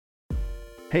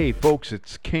Hey folks,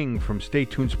 it's King from Stay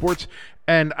Tuned Sports,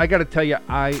 and I gotta tell you,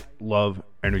 I love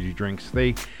energy drinks.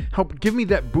 They help give me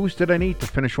that boost that I need to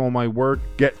finish all my work,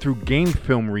 get through game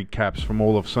film recaps from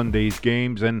all of Sunday's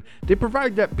games, and they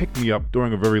provide that pick-me-up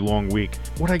during a very long week.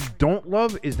 What I don't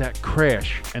love is that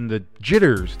crash and the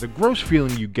jitters, the gross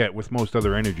feeling you get with most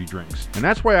other energy drinks. And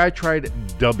that's why I tried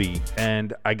Dubby,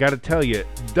 and I gotta tell you,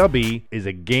 Dubby is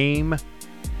a game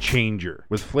changer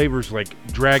with flavors like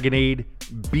Dragonade,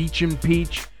 Beach and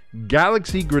Peach,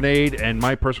 Galaxy Grenade, and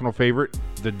my personal favorite,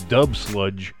 the Dub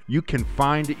Sludge. You can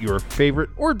find your favorite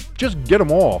or just get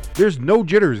them all. There's no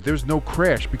jitters, there's no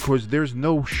crash because there's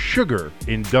no sugar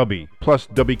in Dubby. Plus,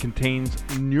 Dubby contains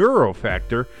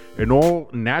Neurofactor, an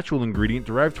all-natural ingredient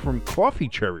derived from coffee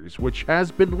cherries, which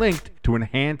has been linked to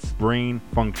enhance brain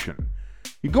function.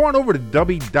 You go on over to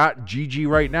Dubby.gg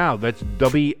right now. That's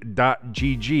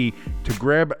Dubby.gg to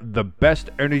grab the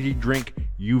best energy drink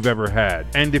you've ever had.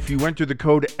 And if you enter the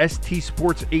code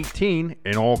STSports18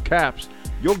 in all caps,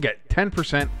 you'll get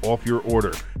 10% off your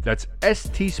order. That's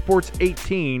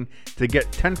STSports18 to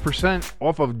get 10%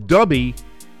 off of Dubby.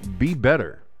 Be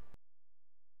better.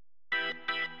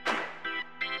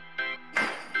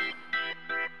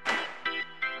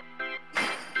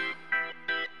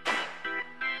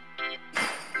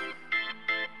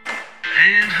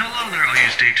 And hello there, all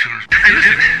you Stay Tuned. Hey,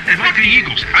 listen, it might be the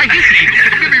Eagles. I hate the Eagles.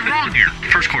 Don't get me wrong here.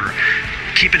 First quarter,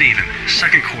 keep it even.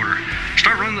 Second quarter,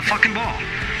 start running the fucking ball.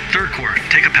 Third quarter,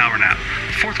 take a power nap.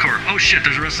 Fourth quarter, oh shit,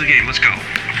 there's the rest of the game. Let's go.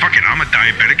 Fuck it, I'm a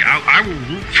diabetic. I will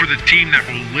root for the team that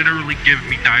will literally give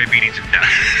me diabetes and death.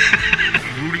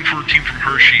 Rooting for a team from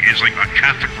Hershey is like a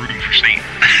Catholic rooting for Satan.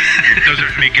 It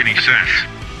doesn't make any sense.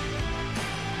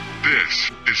 This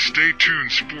is Stay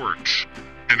Tuned Sports,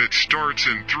 and it starts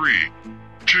in 3,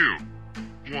 2,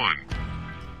 1.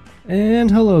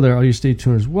 And hello there, all you Stay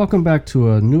Tuners. Welcome back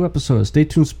to a new episode of Stay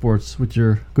Tuned Sports with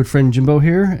your good friend Jimbo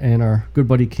here and our good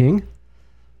buddy King.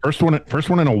 First one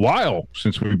in a while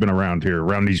since we've been around here,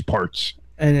 around these parts.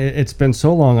 And it's been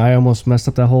so long, I almost messed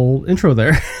up that whole intro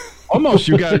there. Almost,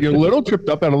 you got your little tripped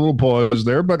up at a little pause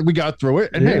there, but we got through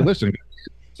it. And Yeah. hey, listen,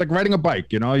 it's like riding a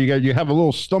bike. You know, you have a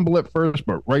little stumble at first,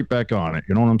 but right back on it.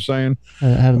 You know what I'm saying? I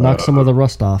had to knock some of the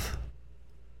rust off.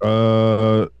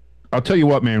 I'll tell you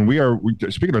what, man.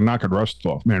 Speaking of knocking rust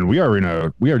off, man. We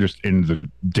are just in the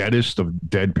deadest of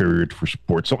dead period for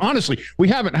sports. So honestly, we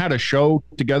haven't had a show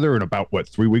together in about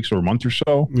 3 weeks or a month or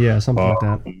so. Yeah, something like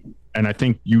that. And I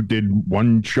think you did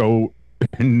one show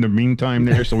in the meantime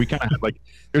there. So we kind of had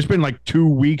there's been 2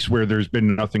 weeks where there's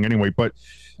been nothing anyway. But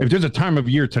if there's a time of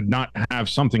year to not have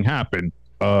something happen,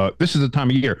 this is the time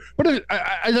of year. But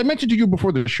as I mentioned to you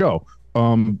before the show,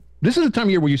 this is the time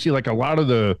of year where you see a lot of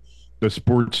the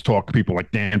sports talk people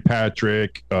like Dan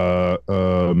Patrick,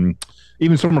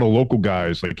 even some of the local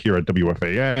guys like here at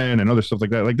WFAN and other stuff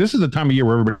like that. This is the time of year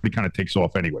where everybody kind of takes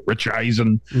off anyway. Rich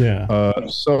Eisen. Yeah.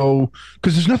 So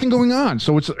because there's nothing going on.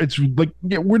 So it's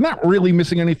we're not really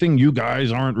missing anything. You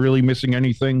guys aren't really missing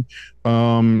anything.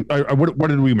 What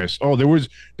did we miss? Oh,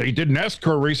 they did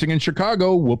NASCAR racing in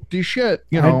Chicago. Whoop-de shit.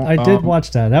 You know, I did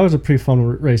watch that. That was a pretty fun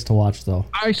race to watch, though.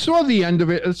 I saw the end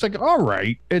of it. It's all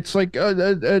right. It's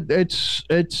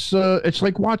it's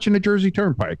like watching a Jersey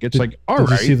Turnpike. It's all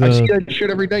right. I see that shit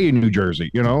every day in New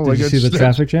Jersey. You know, Did you see the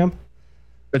traffic jam?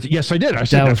 Yes, I did. I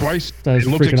said that's why it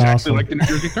looks exactly awesome. like the New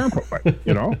Jersey Turnpike.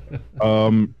 You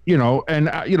know, and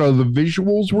the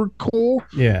visuals were cool.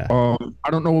 Yeah.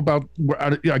 I don't know about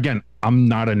again. I'm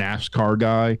not a NASCAR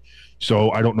guy,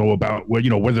 so I don't know about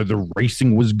whether the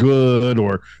racing was good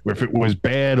or if it was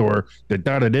bad or the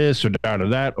data this or data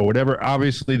that or whatever.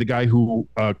 Obviously, the guy who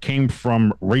came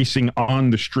from racing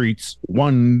on the streets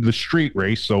won the street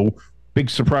race, so big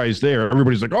surprise there.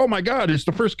 Everybody's like, "Oh my God, it's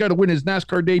the first guy to win his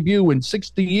NASCAR debut in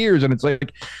 60 years," and it's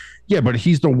like, yeah, but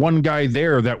he's the one guy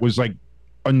there that was a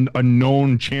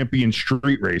known champion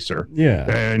street racer. Yeah,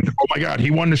 and oh my God, he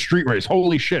won the street race.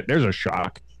 Holy shit, there's a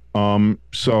shock. And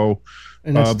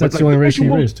that's the only race he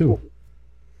raced too.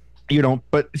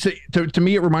 But to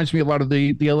me, it reminds me a lot of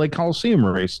the LA Coliseum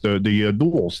race, the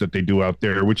duels that they do out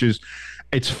there, which is,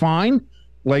 it's fine.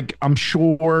 I'm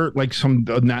sure some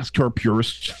NASCAR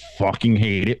purists fucking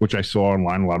hate it, which I saw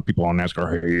online. A lot of people on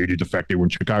NASCAR hated the fact they were in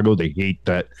Chicago. They hate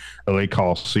that LA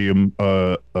Coliseum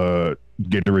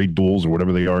Gatorade duels or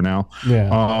whatever they are now.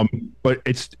 Yeah. But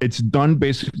it's done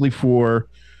basically for.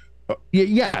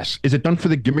 Yes. Is it done for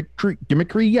the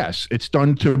gimmickry? Yes. It's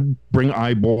done to bring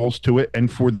eyeballs to it and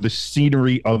for the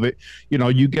scenery of it.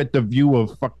 You get the view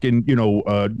of fucking,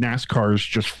 NASCAR's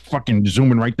just fucking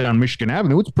zooming right down Michigan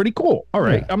Avenue. It's pretty cool. All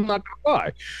right. Yeah. I'm not gonna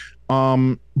lie.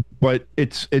 But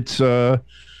it's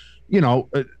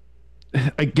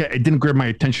it didn't grab my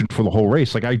attention for the whole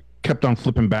race. Like I kept on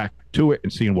flipping back to it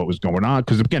and seeing what was going on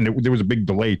because again, there was a big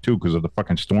delay too because of the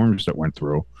fucking storms that went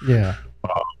through. Yeah.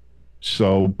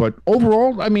 So, but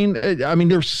overall, I mean,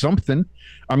 there's something.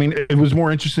 I mean, it was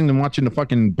more interesting than watching the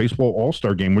fucking baseball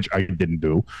all-star game, which I didn't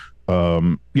do.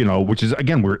 Which is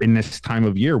again, we're in this time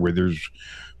of year where there's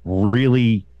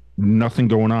really nothing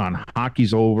going on.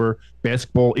 Hockey's over.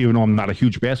 Basketball, even though I'm not a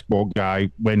huge basketball guy,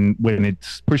 when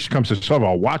it's push comes to shove,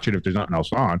 I'll watch it if there's nothing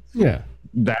else on. Yeah,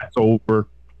 that's over.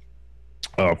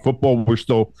 Football, we're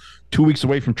still 2 weeks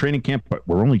away from training camp, but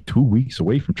we're only 2 weeks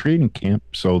away from training camp,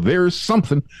 so there's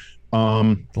something.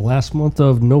 The last month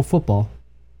of no football.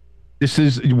 This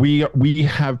is we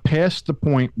have passed the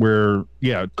point where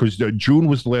because June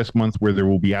was the last month where there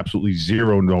will be absolutely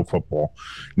zero no football.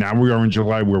 Now we are in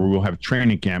July where we will have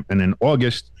training camp, and in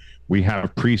August we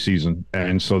have preseason,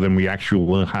 and so then we actually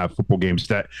will have football games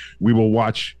that we will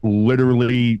watch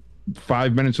literally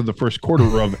 5 minutes of the first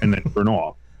quarter of and then turn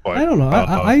off. But, I don't know.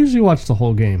 I usually watch the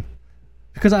whole game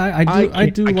because I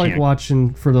do like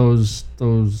watching for those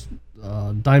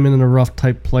diamond in the rough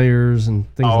type players and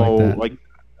things like that. Like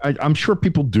I'm sure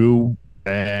people do,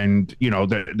 and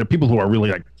the people who are really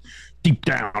like deep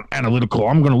down analytical.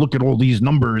 I'm going to look at all these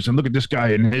numbers and look at this guy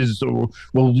and his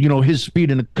his speed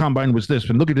in the combine was this,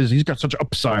 and look at he's got such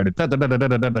upside.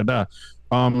 That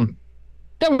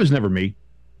was never me.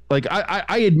 Like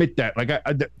I admit that. Like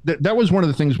that was one of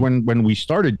the things when we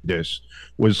started this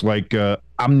was like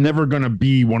I'm never going to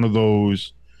be one of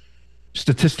those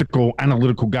statistical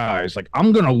analytical guys. Like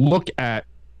I'm going to look at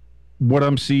what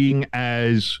I'm seeing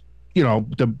as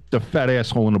the fat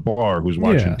asshole in the bar who's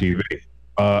watching TV,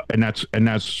 and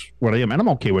that's what I am, and I'm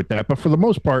okay with that. But for the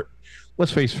most part,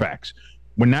 let's face facts.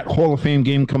 When that Hall of Fame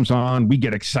game comes on, we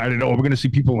get excited. Oh, we're going to see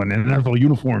people in NFL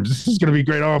uniforms. This is going to be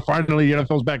great. Oh, finally the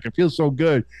NFL's back. It feels so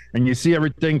good. And you see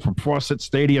everything from Fawcett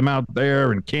Stadium out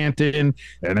there in Canton,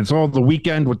 and it's all the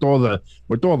weekend with all the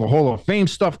Hall of Fame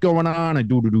stuff going on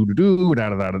and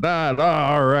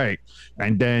all right.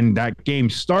 And then that game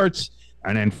starts.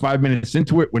 And then 5 minutes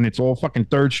into it, when it's all fucking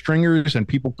third stringers and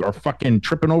people are fucking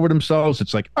tripping over themselves,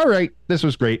 it's like, all right, this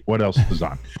was great. What else is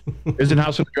on? Isn't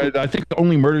House of Cards? I think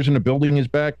Only Murders in the Building is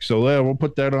back, so we'll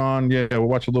put that on. Yeah, we'll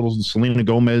watch a little Selena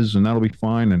Gomez, and that'll be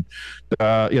fine. And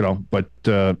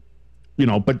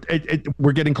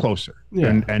we're getting closer,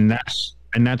 and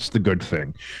that's the good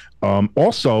thing.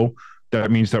 Also,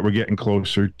 that means that we're getting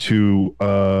closer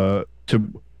to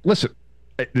listen.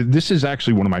 This is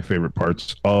actually one of my favorite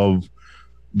parts of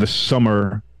the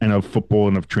summer and of football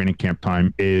and of training camp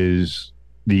time is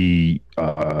the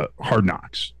Hard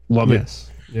Knocks. Love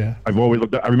it. Yeah. I've always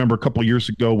loved it. I remember a couple of years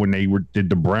ago when they did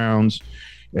the Browns,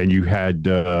 and you had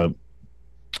who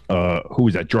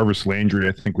was that? Jarvis Landry,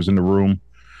 I think, was in the room.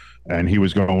 And he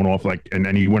was going off and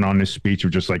then he went on this speech of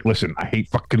just like, listen, I hate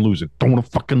fucking losing. Don't want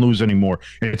to fucking lose anymore.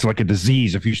 It's like a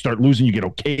disease. If you start losing, you get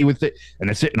okay with it. And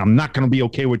that's it. And I'm not going to be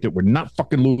okay with it. We're not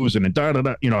fucking losing. And And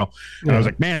I was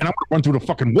like, man, I'm going to run through the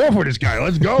fucking wall for this guy.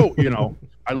 Let's go.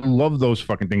 I love those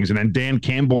fucking things. And then Dan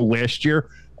Campbell last year,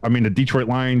 I mean, the Detroit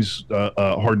Lions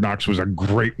Hard Knocks was a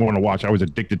great one to watch. I was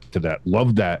addicted to that.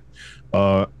 Loved that.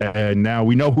 And now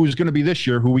we know who's going to be this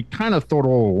year, who we kind of thought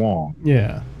all along.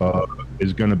 Yeah.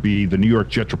 Is going to be the New York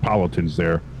Jetropolitans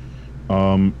there.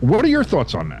 What are your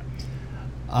thoughts on that?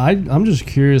 I'm just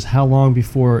curious how long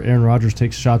before Aaron Rodgers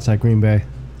takes shots at Green Bay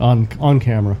on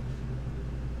camera.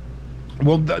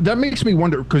 Well, that makes me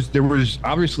wonder, because there's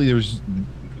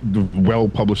the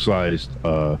well-publicized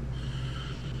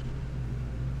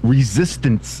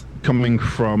resistance coming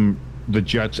from the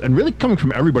Jets, and really coming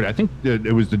from everybody. I think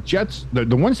it was the Jets.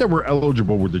 The ones that were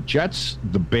eligible were the Jets,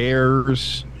 the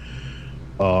Bears.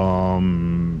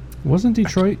 Wasn't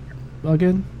Detroit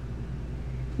again?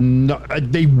 No,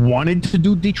 they wanted to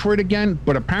do Detroit again,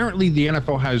 but apparently the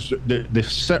NFL has the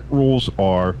set rules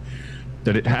are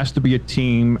that it has to be a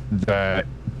team that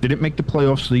didn't make the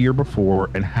playoffs the year before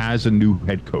and has a new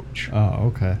head coach.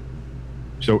 Oh, okay.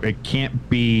 So it can't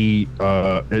be.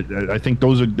 I think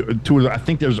those are two. I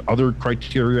think there's other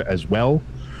criteria as well,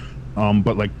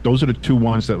 but like those are the two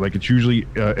ones that like it's usually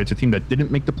it's a team that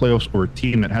didn't make the playoffs or a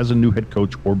team that has a new head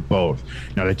coach or both.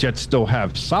 Now the Jets still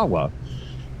have Saleh,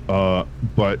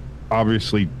 but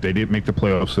obviously they didn't make the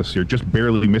playoffs this year, just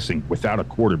barely missing without a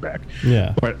quarterback.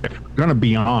 Yeah. But if I'm gonna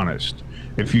be honest,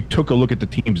 if you took a look at the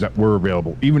teams that were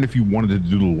available, even if you wanted to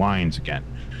do the Lions again,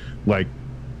 like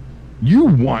You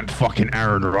want fucking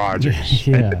Aaron Rodgers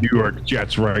Yeah. and the New York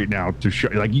Jets right now to show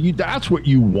that's what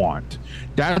you want.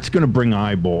 That's going to bring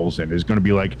eyeballs in. Is going to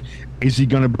be like, is he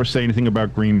going to say anything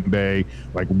about Green Bay?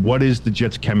 Like, what is the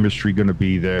Jets' chemistry going to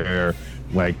be there?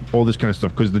 Like all this kind of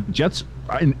stuff. Because the Jets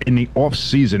in the off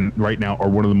season right now are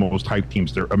one of the most hyped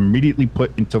teams. They're immediately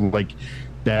put into like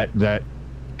that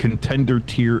contender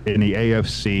tier in the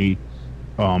AFC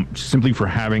simply for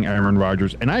having Aaron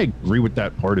Rodgers, and I agree with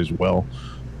that part as well.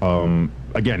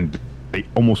 Again, they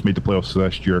almost made the playoffs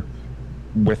last year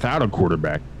without a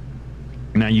quarterback.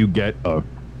 Now you get a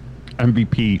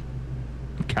MVP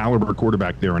caliber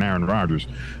quarterback there in Aaron Rodgers.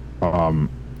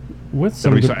 With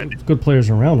some good players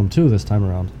around him too this time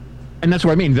around. And that's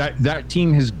what I mean. That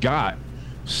team has got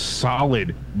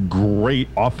solid, great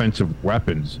offensive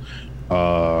weapons.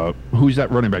 Who's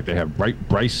that running back they have?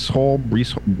 Bryce Hall,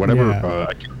 whatever. Yeah.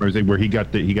 I can't remember where he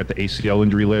got the ACL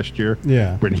injury last year.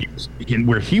 Yeah, when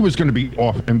he was going to be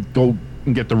off and go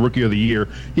and get the Rookie of the Year,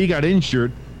 he got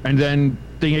injured, and then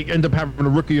they end up having a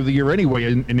Rookie of the Year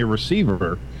anyway in their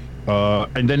receiver.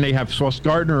 And then they have Sauce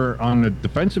Gardner on the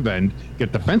defensive end,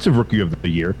 get Defensive Rookie of the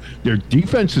Year. Their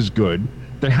defense is good.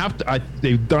 They have to.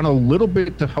 They've done a little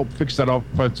bit to help fix that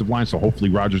offensive line, so hopefully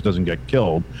Rodgers doesn't get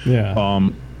killed. Yeah.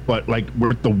 But like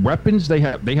with the weapons they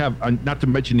have, not to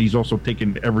mention he's also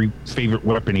taken every favorite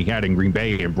weapon he had in Green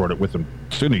Bay and brought it with him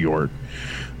to New York.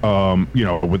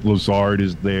 With Lazard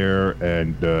is there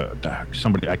and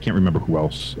somebody I can't remember who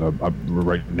else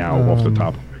right now off the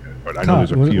top of my head, but I know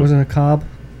there's a few. Wasn't it Cobb?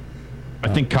 I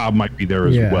think Cobb might be there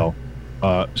as well.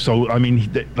 So I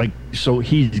mean, so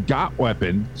he's got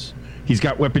weapons. He's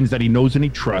got weapons that he knows and he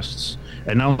trusts,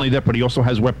 and not only that, but he also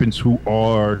has weapons who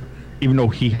are, even though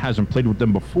he hasn't played with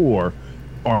them before,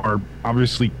 are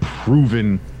obviously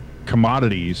proven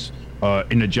commodities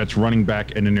in the Jets running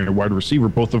back and in their wide receiver,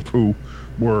 both of who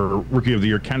were Rookie of the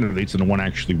Year candidates, and the one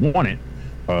actually won it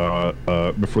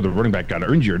before the running back got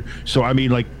injured. So I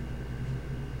mean, like,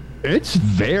 it's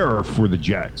there for the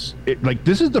Jets.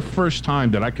 This is the first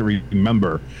time that I can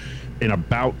remember in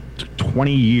about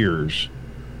 20 years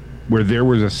where there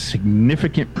was a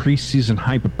significant preseason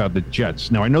hype about the Jets.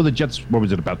 Now, I know the Jets, what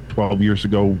was it, about 12 years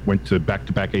ago, went to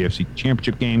back-to-back AFC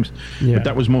championship games, but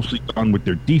that was mostly done with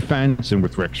their defense and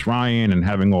with Rex Ryan and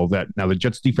having all that. Now, the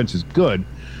Jets' defense is good,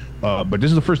 but this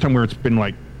is the first time where it's been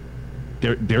like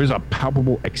there's a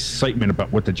palpable excitement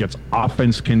about what the Jets'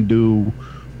 offense can do,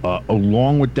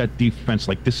 along with that defense.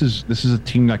 Like, this is a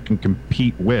team that can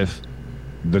compete with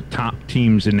the top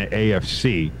teams in the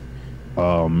AFC.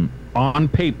 On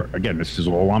paper, again, this is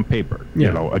all on paper. Yeah.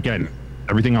 You know, again,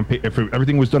 everything on paper. If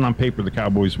everything was done on paper, the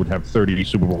Cowboys would have 30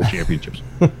 Super Bowl championships.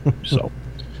 So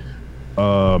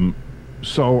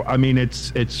I mean,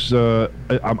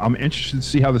 I'm interested to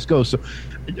see how this goes. So,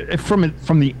 from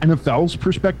the NFL's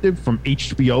perspective, from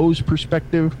HBO's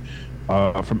perspective,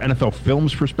 from NFL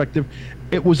Films' perspective,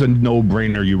 it was a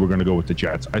no-brainer you were going to go with the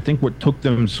Jets. I think what took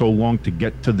them so long to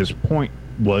get to this point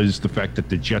was the fact that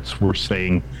the Jets were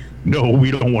saying, no, we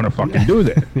don't want to fucking do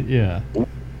this. Yeah. We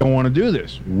don't want to do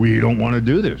this. We don't want to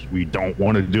do this. We don't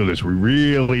want to do this. We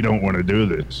really don't want to do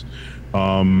this.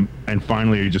 And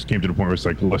finally, it just came to the point where it's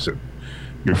like, listen,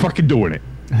 you're fucking doing it.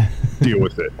 Deal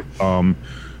with it.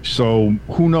 So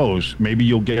who knows? Maybe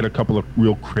you'll get a couple of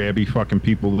real crabby fucking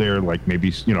people there. Like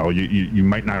maybe, you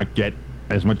might not get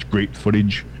as much great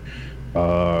footage.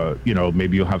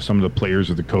 Maybe you'll have some of the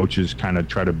players or the coaches kind of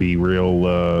try to be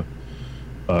real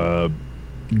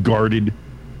guarded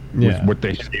with what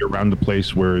they say around the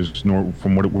place, whereas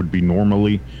from what it would be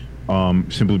normally,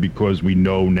 simply because we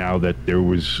know now that there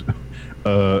was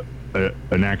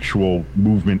an actual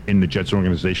movement in the Jets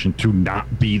organization to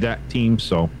not be that team.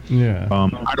 So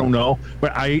I don't know,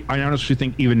 but I honestly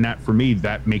think even that, for me,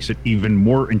 that makes it even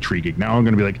more intriguing. Now I'm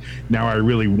going to be like, now I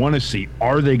really want to see,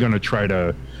 are they going to try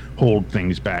to hold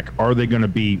things back? Are they going to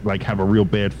be like, have a real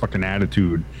bad fucking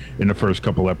attitude in the first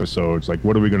couple episodes? Like,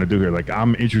 what are we going to do here? Like,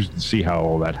 I'm interested to see how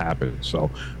all that happens. So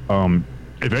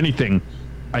if anything,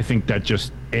 I think that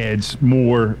just adds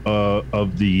more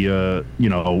of the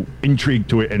intrigue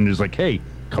to it, and is like, hey,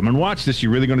 come and watch this.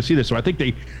 You're really going to see this. So I think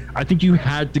you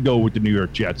had to go with the New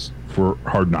York Jets for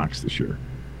Hard Knocks this year.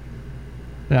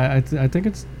 Yeah, I think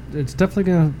it's definitely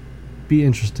going to be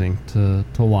interesting to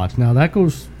watch. Now that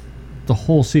goes the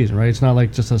whole season, right? It's not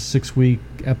like just a 6-week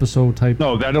episode type.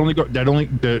 No, there's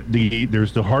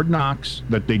the Hard Knocks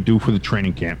that they do for the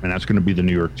training camp, and that's going to be the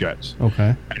New York Jets.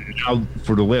 Okay. And now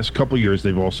for the last couple of years,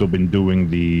 they've also been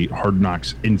doing the Hard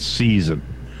Knocks in season,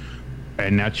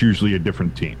 and that's usually a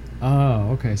different team. Oh,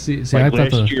 okay. See, like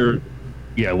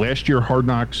last year Hard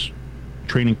Knocks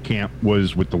training camp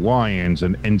was with the Lions,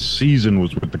 and in season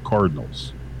was with the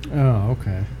Cardinals. Oh,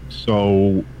 okay.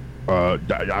 So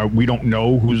we don't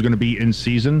know who's going to be in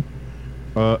season.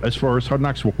 As far as Hard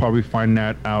Knocks, we'll probably find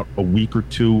that out a week or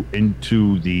two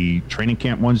into the training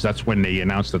camp ones. That's when they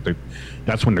announced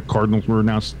that's when the Cardinals were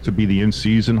announced to be the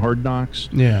in-season Hard Knocks.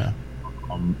 Yeah.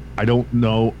 I don't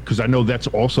know, because I know that's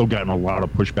also gotten a lot of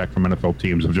pushback from NFL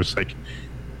teams of just like,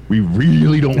 we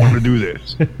really don't want to do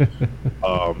this.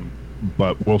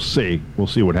 But we'll see. We'll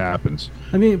see what happens.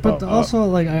 I mean, but also,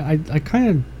 like, I kind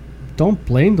of don't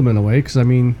blame them in a way, because, I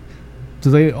mean,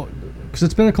 because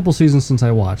it's been a couple seasons since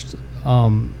I watched.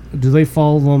 Do they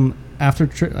follow them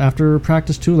after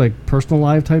practice too, like personal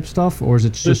live type stuff, or is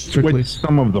it just strictly with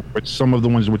some of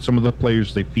the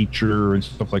players they feature and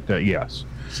stuff like that? Yes.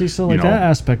 See, so like that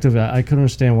aspect of it, I could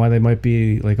understand why they might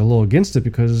be like a little against it,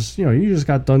 because you just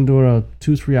got done doing a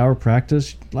 2-3 hour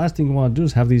practice. Last thing you want to do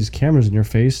is have these cameras in your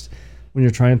face when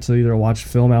you're trying to either watch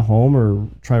film at home or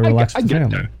try to relax with the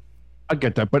family. I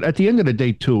get that, but at the end of the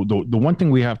day, too, the one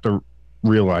thing we have to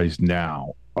realize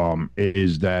now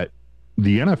is that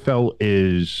the NFL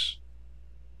is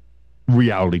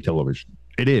reality television.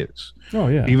 It is. Oh,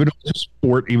 yeah. Even though it's a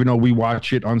sport, even though we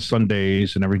watch it on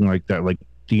Sundays and everything like that, like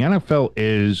the NFL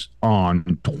is on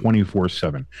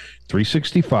 24/7,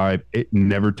 365. It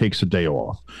never takes a day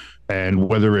off. And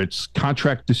whether it's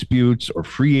contract disputes or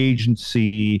free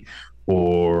agency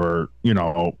or,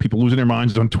 people losing their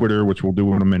minds on Twitter, which we'll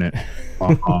do in a minute.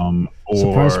 Or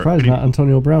surprise, not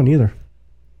Antonio Brown either.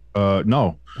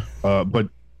 No. But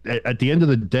at the end of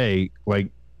the day, like,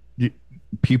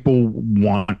 people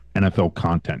want NFL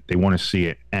content. They want to see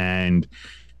it. And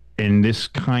in this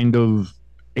kind of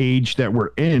age that we're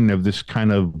in, of this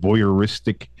kind of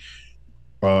voyeuristic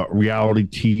reality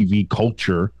TV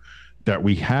culture that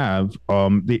we have,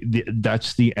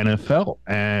 that's the NFL.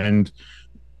 And,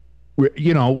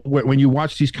 when you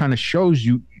watch these kind of shows,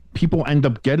 people end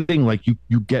up getting, like,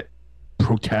 you get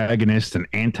protagonists and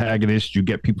antagonists. You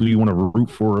get people you want to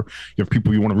root for. You have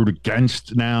people you want to root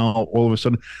against now. All of a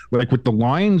sudden, like with the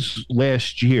Lions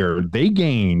last year, they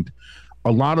gained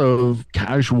a lot of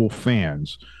casual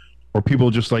fans, or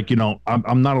people just like,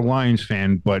 I'm not a Lions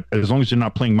fan, but as long as they're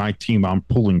not playing my team, I'm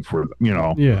pulling for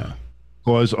them, Yeah.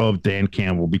 Because of Dan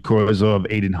Campbell, because of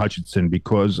Aiden Hutchinson,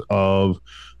 because of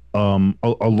a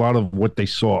lot of what they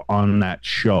saw on that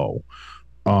show.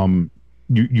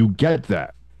 You get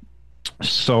that.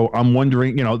 So I'm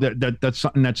wondering, that's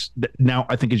something that now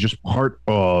I think is just part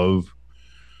of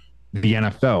the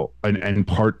NFL and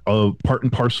part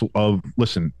and parcel of,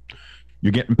 listen,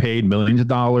 you're getting paid millions of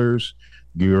dollars.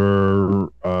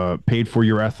 You're paid for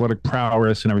your athletic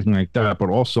prowess and everything like that. But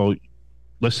also,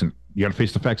 listen, you got to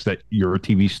face the facts that you're a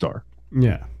TV star.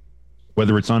 Yeah.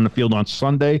 Whether it's on the field on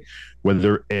Sunday,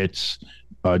 whether it's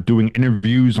doing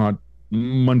interviews on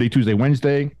Monday, Tuesday,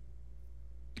 Wednesday,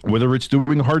 whether it's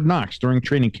doing Hard Knocks during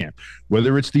training camp,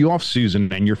 whether it's the off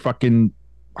season and you're fucking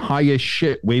high as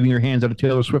shit waving your hands at a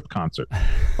Taylor Swift concert,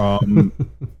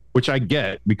 which I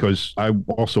get because I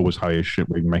also was high as shit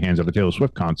waving my hands at a Taylor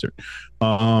Swift concert.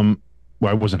 Well,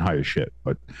 I wasn't high as shit,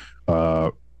 but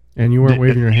and you weren't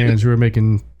waving your hands; you were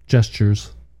making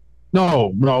gestures.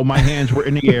 No, my hands were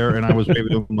in the air and I was waving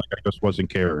them like I just wasn't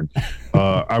caring.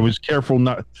 I was careful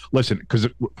not listen, because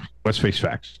let's face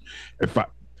facts.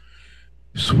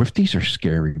 Swifties are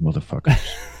scary motherfuckers.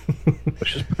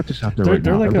 Let's just put this out there.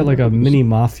 They're like a mini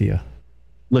mafia.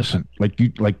 Listen, like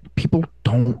people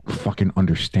don't fucking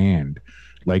understand.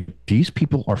 Like, these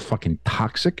people are fucking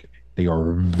toxic. They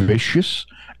are vicious,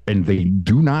 and they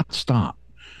do not stop.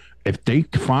 If they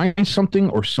find something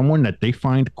or someone that they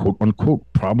find quote unquote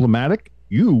problematic,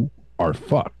 you are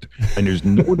fucked, and there's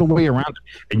no other way around it,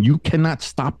 and you cannot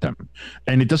stop them.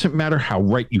 And it doesn't matter how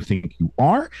right you think you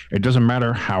are, it doesn't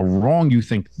matter how wrong you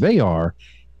think they are,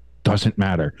 doesn't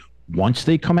matter. Once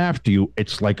they come after you,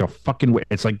 it's like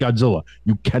it's like Godzilla.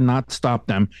 You cannot stop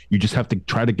them. You just have to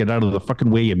try to get out of the fucking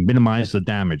way and minimize the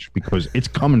damage, because it's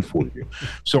coming for you.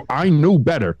 So I knew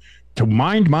better to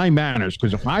mind my manners,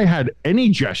 because if I had any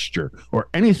gesture or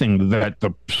anything that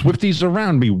the Swifties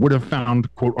around me would have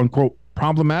found quote unquote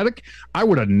problematic, I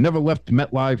would have never left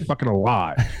MetLife fucking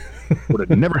alive. Would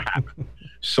have never happened.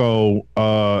 So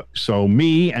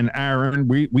me and Aaron,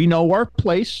 we know our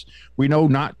place. We know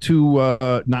not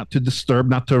to disturb,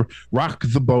 not to rock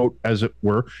the boat, as it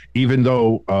were. Even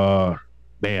though,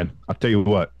 man, I'll tell you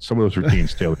what, some of those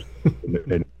routines, Taylor,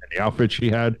 and the outfit she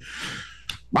had,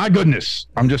 my goodness,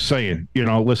 I'm just saying.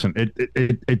 Listen,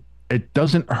 it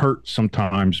doesn't hurt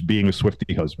sometimes being a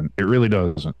Swiftie husband. It really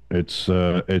doesn't. It's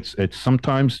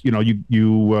sometimes,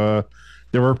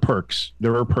 there are perks.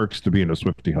 There are perks to being a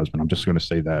Swiftie husband. I'm just going to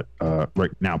say that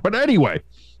right now. But anyway,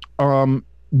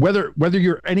 whether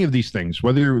you're any of these things,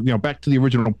 whether you're, back to the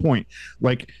original point,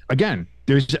 like, again,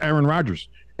 there's Aaron Rodgers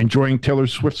enjoying Taylor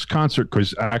Swift's concert,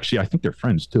 because actually I think they're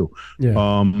friends too.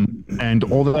 Yeah. And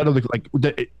all that other,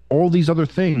 like, all these other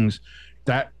things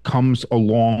that comes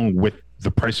along with the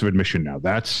price of admission now.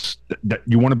 That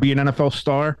you want to be an NFL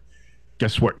star.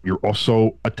 Guess what? You're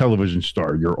also a television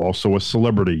star. You're also a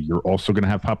celebrity. You're also going to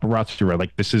have paparazzi, right?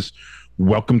 Like, this is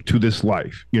welcome to this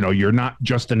life. You're not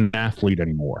just an athlete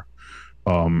anymore.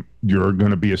 You're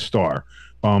going to be a star.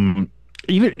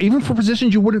 Even for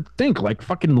positions you wouldn't think, like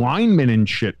fucking linemen and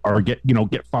shit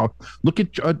get fouled. Look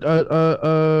at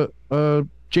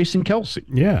Jason Kelsey.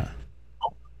 Yeah.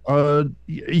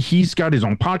 He's got his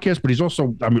own podcast, but he's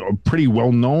also, pretty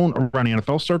well known around the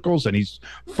NFL circles, and he's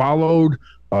followed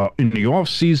in the off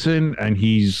season, and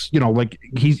he's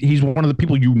he's one of the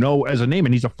people as a name,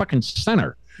 and he's a fucking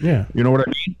center. Yeah, you know what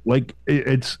I mean? Like,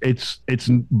 it's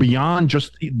beyond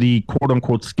just the quote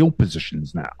unquote skill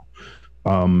positions now.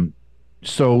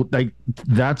 So like,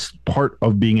 that's part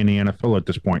of being in the NFL at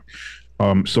this point.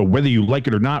 So whether you like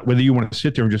it or not, whether you want to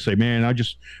sit there and just say, man, I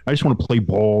just want to play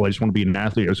ball, I just want to be an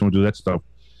athlete, I just want to do that stuff.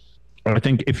 I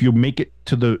think if you make it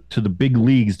to the big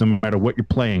leagues, no matter what you're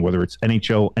playing, whether it's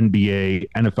NHL, NBA,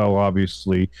 NFL,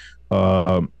 obviously,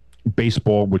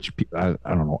 baseball, which I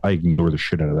don't know, I ignore the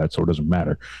shit out of that, so it doesn't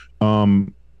matter.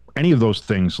 Any of those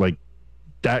things, like,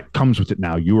 that comes with it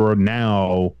now. You are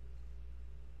now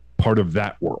part of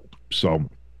that world. So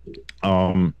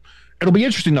it'll be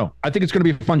interesting, though. I think it's going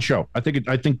to be a fun show. I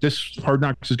think this Hard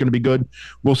Knocks is going to be good.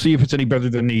 We'll see if it's any better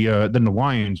than the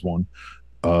Lions one.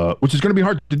 Which is going to be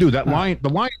hard to do. The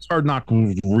Lions Hard Knock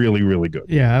was really, really good.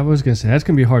 Yeah, I was going to say that's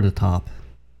going to be hard to top.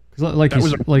 Because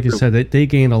like you said, they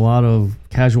gained a lot of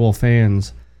casual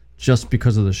fans just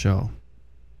because of the show.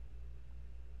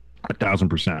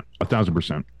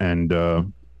 1,000%,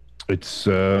 and it's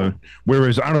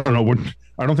whereas I don't know,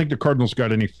 I don't think the Cardinals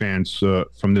got any fans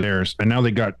from theirs, and now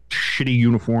they got shitty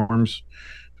uniforms,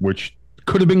 which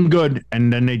could have been good,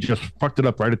 and then they just fucked it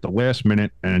up right at the last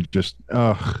minute, and it just,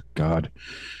 oh God.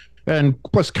 And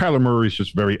plus, Kyler Murray is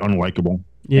just very unlikable.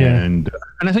 Yeah, and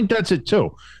I think that's it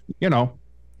too. He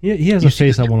has a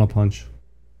face I want to punch.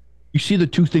 You see the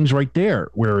two things right there,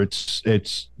 where it's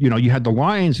you had the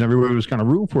Lions and everybody was kind of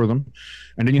rooting for them,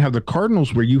 and then you have the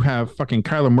Cardinals, where you have fucking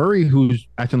Kyler Murray, who's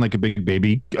acting like a big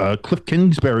baby, Cliff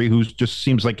Kingsbury, who just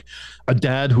seems like a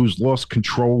dad who's lost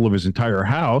control of his entire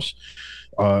house.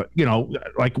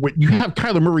 Like, when you have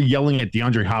Kyler Murray yelling at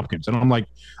DeAndre Hopkins, and I'm like,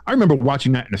 I remember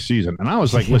watching that in the season, and I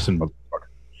was like, listen, motherfucker,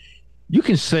 you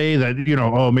can say that,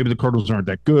 maybe the Cardinals aren't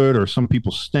that good, or some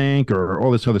people stink, or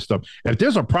all this other stuff. If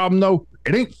there's a problem, though,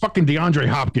 it ain't fucking DeAndre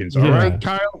Hopkins, all right,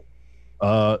 Kyle?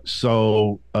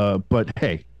 But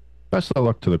hey, best of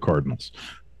luck to the Cardinals.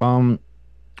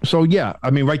 So yeah,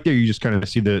 right there, you just kind of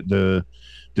see the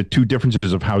two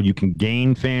differences of how you can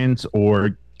gain fans,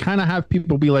 or kind of have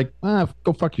people be like,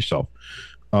 go fuck yourself.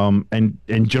 And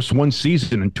just one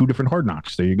season and two different Hard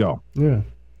Knocks. There you go. Yeah.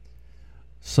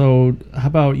 So how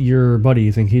about your buddy?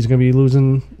 You think he's going to be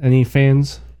losing any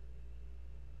fans?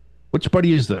 Which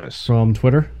buddy is this? From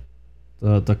Twitter?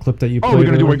 The clip that you played. Oh,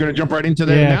 we're going to jump right into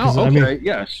that now? Okay,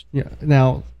 yes. Yeah.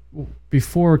 Now,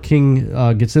 before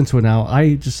King gets into it now,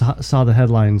 I just saw the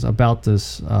headlines about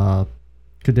this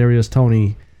Kadarius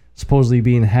Toney supposedly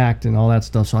being hacked and all that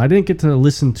stuff. So I didn't get to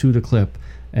listen to the clip.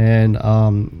 And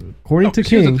according to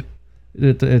King,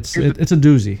 it's a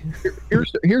doozy.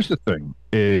 Here's the thing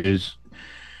is,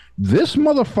 this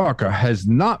motherfucker has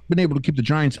not been able to keep the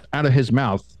Giants out of his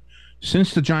mouth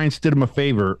since the Giants did him a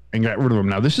favor and got rid of him.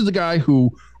 Now, this is the guy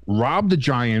who robbed the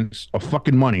Giants of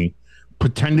fucking money,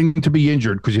 pretending to be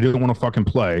injured because he didn't want to fucking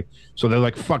play. So they're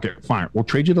like, fuck it, fine, we'll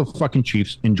trade you to the fucking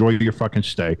Chiefs, enjoy your fucking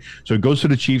stay. So he goes to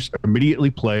the Chiefs, immediately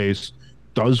plays,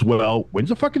 does well, wins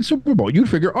a fucking Super Bowl. You'd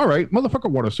figure, all right, motherfucker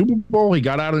won a Super Bowl. He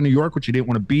got out of New York, which he didn't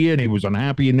want to be in. He was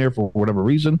unhappy in there for whatever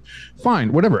reason.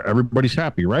 Fine, whatever. Everybody's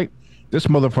happy, right? This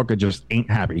motherfucker just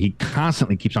ain't happy. He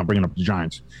constantly keeps on bringing up the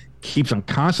Giants. Keeps on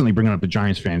constantly bringing up the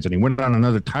Giants fans. And he went on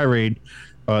another tirade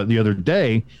the other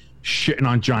day, shitting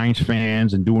on Giants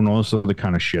fans and doing all this other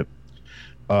kind of shit.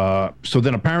 So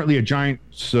then apparently a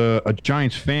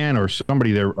Giants fan or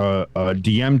somebody there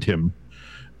DM'd him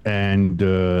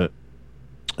and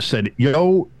said,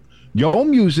 yo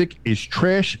music is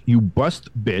trash, you bust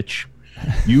bitch.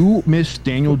 You miss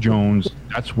Daniel Jones.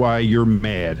 That's why you're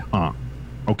mad, huh?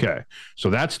 Okay. So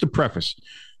that's the preface.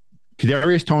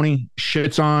 Kadarius Toney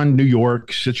shits on New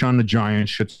York, shits on the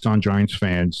Giants, shits on Giants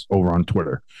fans over on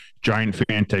Twitter. Giant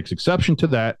fan takes exception to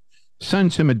that,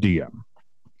 sends him a DM.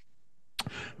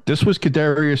 This was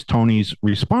Kadarius Toney's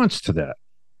response to that.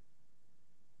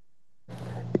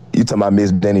 You talking about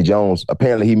Miss Danny Jones?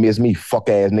 Apparently he missed me, fuck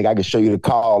ass nigga. I can show you the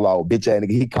call log, bitch ass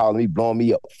nigga. He calling me, blowing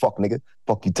me up, fuck nigga.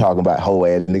 Fuck you talking about, hoe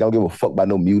ass nigga. I don't give a fuck about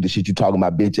no muted shit you talking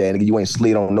about, bitch ass nigga. You ain't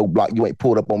slid on no block. You ain't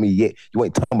pulled up on me yet. You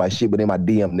ain't talking about shit, but in my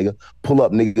DM, nigga. Pull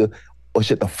up, nigga, or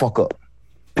shut the fuck up.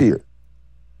 Period.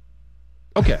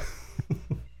 Okay.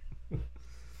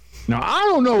 Now I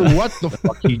don't know what the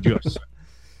fuck he just said.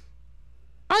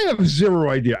 I have zero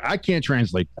idea. I can't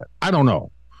translate that. I don't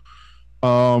know.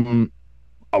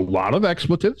 A lot of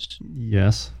expletives.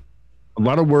 Yes. A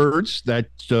lot of words that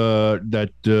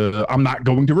I'm not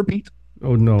going to repeat.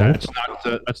 Oh no. That's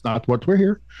not what we're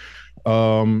here.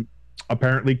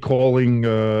 Apparently calling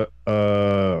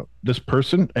this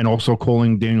person and also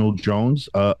calling Daniel Jones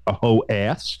a hoe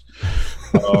ass,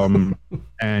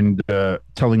 and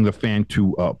telling the fan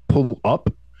to pull up,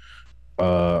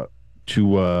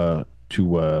 to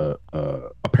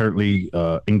apparently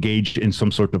engage in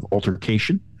some sort of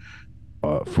altercation,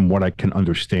 from what I can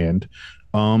understand.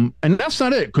 And that's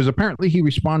not it, because apparently he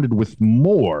responded with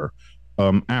more.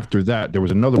 After that, there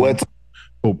was another one.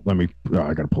 Oh, I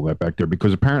got to pull that back there,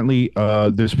 because apparently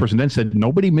this person then said,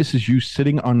 nobody misses you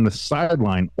sitting on the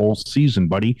sideline all season,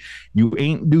 buddy. You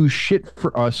ain't do shit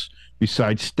for us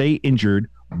besides stay injured,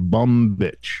 bum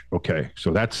bitch. Okay,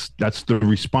 so that's the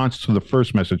response to the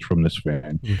first message from this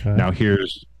fan. Okay. Now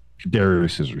here's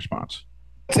Darius's response.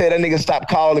 Tell that nigga stop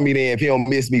calling me then if he don't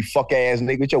miss me, fuck ass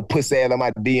nigga. With your pussy ass on my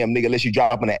DM, nigga, unless you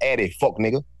drop in the addy, fuck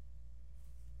nigga.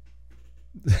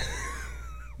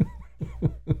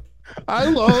 I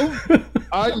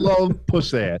love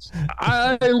puss ass.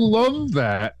 I love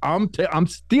that. I'm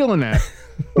stealing that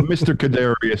from Mr.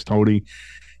 Kadarius, Tony.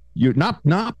 You're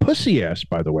not pussy ass,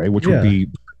 by the way, which would be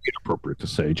inappropriate to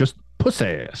say. Just puss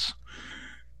ass.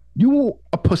 You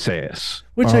a puss ass.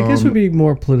 Which I guess would be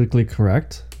more politically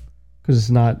correct, because it's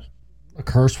not a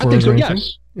curse word. I think so.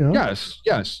 Yes. You know?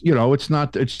 Yes. You know, it's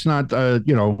not. I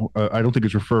don't think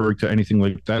it's referring to anything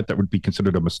like that. That would be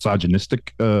considered a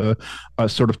misogynistic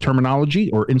sort of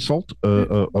terminology or insult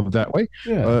of that way.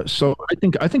 Yeah. So I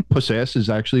think puss ass is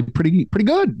actually pretty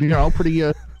good. You know, pretty.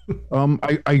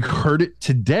 I heard it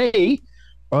today,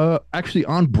 actually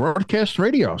on broadcast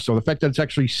radio. So the fact that it's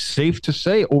actually safe to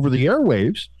say over the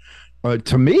airwaves,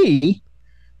 to me,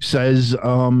 says,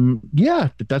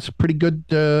 that's a pretty good.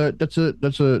 That's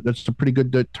a pretty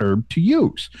good term to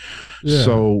use. Yeah.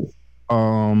 So,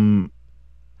 and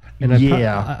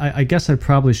I guess I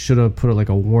probably should have put like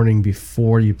a warning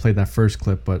before you play that first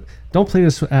clip, but don't play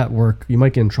this at work. You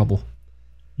might get in trouble.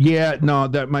 Yeah, no,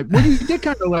 that might. Well, you did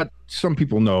kind of let some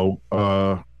people know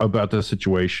about the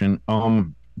situation.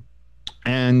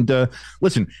 And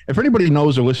listen, if anybody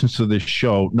knows or listens to this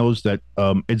show, knows that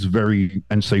it's very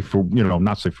unsafe for,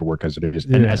 not safe for work as it is,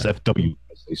 and SFW,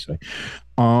 as they say.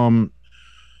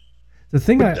 The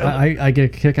thing I get a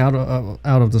kick out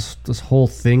of this whole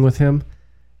thing with him,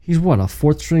 he's what, a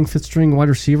fifth string wide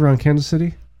receiver on Kansas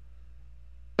City?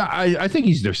 I think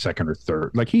he's their second or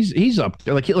third. Like he's up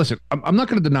there. Like, listen, I'm not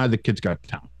going to deny the kid's got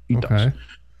talent. He does.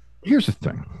 Here's the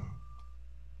thing.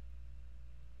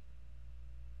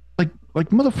 Like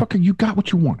motherfucker, you got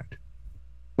what you wanted.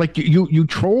 Like you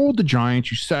trolled the Giants.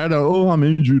 You said, I'm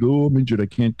injured. I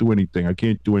can't do anything.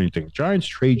 Giants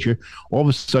trade you. All of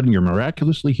a sudden, you're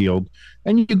miraculously healed,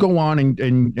 and you go on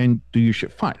and do your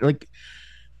shit. Fine. Like,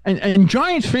 and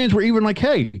Giants fans were even like,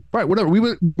 hey, right, whatever.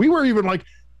 We were even like,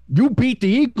 you beat the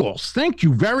Eagles. Thank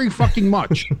you very fucking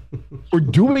much for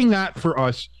doing that for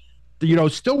us.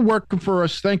 Still working for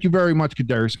us. Thank you very much,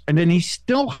 Kadarius. And then he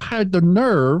still had the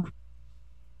nerve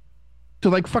to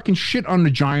like fucking shit on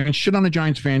the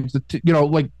Giants fans,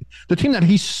 like the team that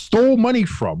he stole money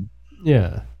from.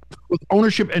 Yeah. With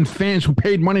ownership and fans who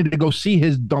paid money to go see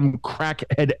his dumb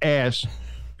crackhead ass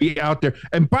be out there.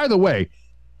 And by the way,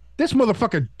 this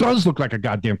motherfucker does look like a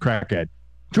goddamn crackhead.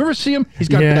 Do you ever see him? He's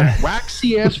got that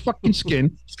waxy ass fucking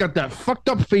skin. He's got that fucked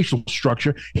up facial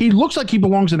structure. He looks like he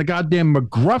belongs in a goddamn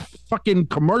McGruff fucking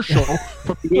commercial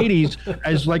from the 80s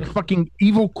as like fucking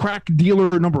evil crack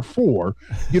dealer number 4.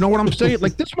 You know what I'm saying?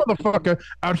 Like this motherfucker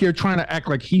out here trying to act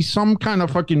like he's some kind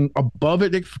of fucking above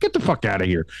it. Like, get the fuck out of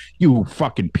here, you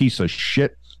fucking piece of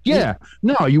shit. Yeah,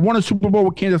 no, you won a Super Bowl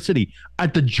with Kansas City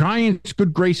at the Giants'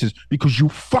 good graces because you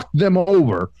fucked them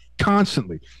over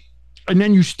constantly. And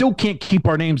then you still can't keep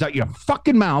our names out your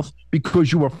fucking mouth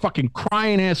because you were a fucking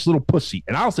crying ass little pussy.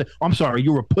 And I'll say, I'm sorry,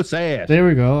 you were a puss ass. There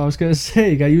we go. I was going to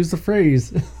say, you got to use the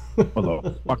phrase.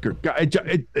 Motherfucker.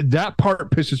 That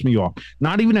part pisses me off.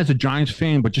 Not even as a Giants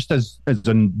fan, but just as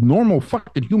a normal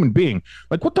fucking human being.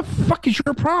 Like, what the fuck is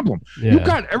your problem? Yeah. You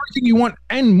got everything you want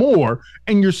and more,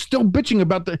 and you're still bitching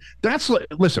about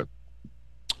listen,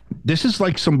 this is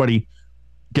like somebody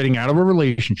getting out of a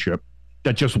relationship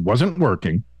that just wasn't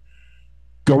working,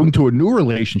 going to a new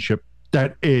relationship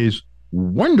that is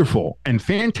wonderful and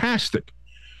fantastic,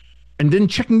 and then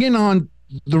checking in on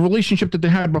the relationship that they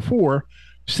had before,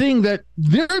 seeing that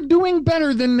they're doing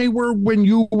better than they were when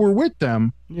you were with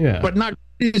them, but not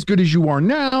as good as you are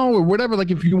now, or whatever,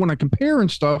 like if you want to compare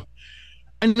and stuff,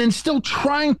 and then still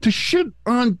trying to shit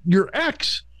on your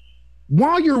ex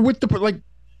while you're with the, like,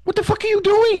 what the fuck are you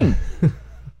doing?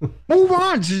 Move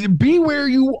on. Be where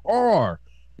you are.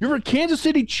 You're a Kansas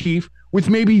City Chief with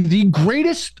maybe the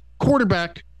greatest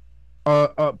quarterback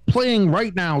playing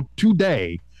right now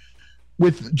today,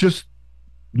 with just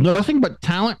nothing but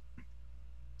talent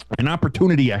and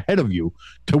opportunity ahead of you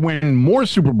to win more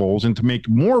Super Bowls and to make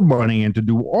more money and to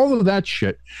do all of that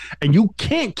shit. And you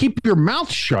can't keep your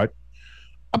mouth shut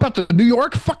about the New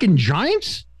York fucking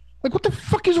Giants? Like, what the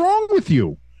fuck is wrong with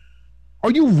you?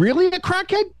 Are you really a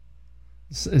crackhead?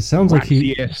 It sounds like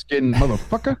he skin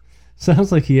motherfucker.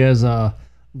 Sounds like he has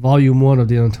volume 1 of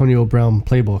the Antonio Brown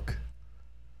playbook.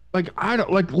 Like, I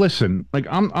don't, like, listen, like,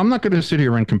 I'm not going to sit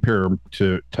here and compare him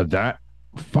to that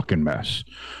fucking mess.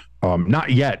 Not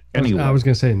yet, anyway. I was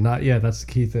going to say, not yet. That's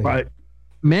the key thing. But,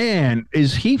 man,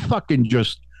 is he fucking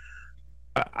just,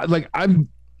 like,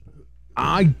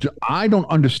 I don't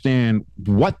understand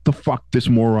what the fuck this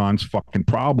moron's fucking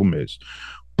problem is.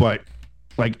 But,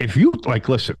 like, if you, like,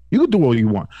 listen, you can do all you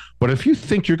want. But if you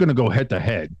think you're going to go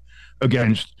head-to-head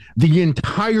against the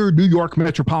entire New York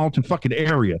metropolitan fucking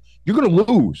area, you're going to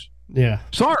lose. Yeah.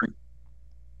 Sorry.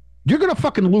 You're going to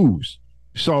fucking lose.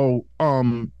 So,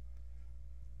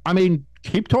 I mean,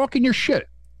 keep talking your shit.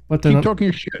 But then, keep talking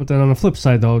your shit. But then on the flip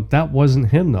side, though, that wasn't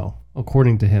him, though,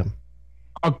 according to him.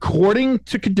 According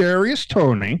to Kadarius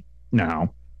Toney,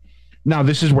 now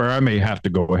this is where I may have to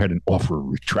go ahead and offer a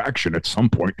retraction at some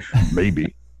point.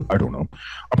 Maybe. I don't know.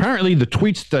 Apparently, the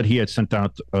tweets that he had sent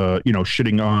out,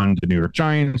 shitting on the New York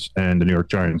Giants and the New York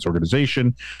Giants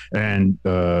organization and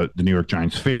the New York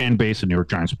Giants fan base and New York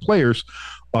Giants players,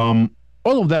 all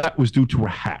of that was due to a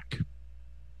hack.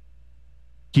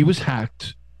 He was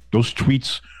hacked. Those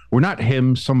tweets were not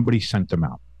him. Somebody sent them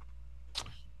out.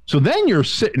 So then you're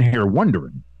sitting here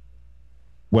wondering,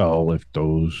 well, if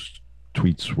those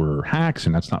tweets were hacks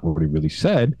and that's not what he really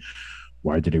said,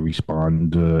 why did he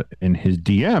respond in his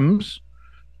DMs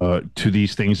to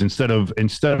these things instead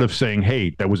of saying,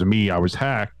 hey, that wasn't me, I was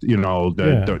hacked, don't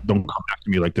come back to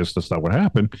me like this, that's not what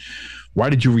happened. Why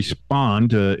did you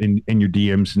respond in your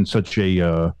DMs in such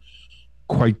a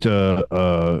quite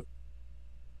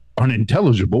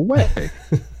unintelligible way?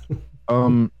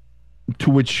 To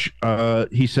which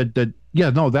he said that,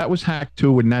 that was hacked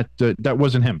too, and that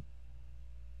wasn't him.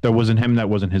 That wasn't him, that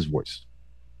wasn't his voice.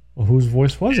 Well, whose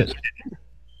voice was it?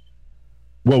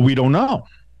 Well, we don't know.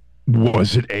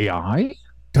 Was it AI?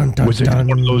 Dun, dun, was it dun.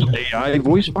 one of those AI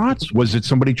voice bots? Was it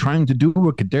somebody trying to do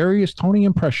a Kadarius Toney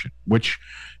impression? Which,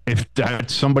 if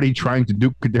that's somebody trying to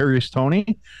do Kadarius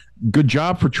Toney, good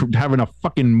job for having a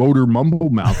fucking motor mumble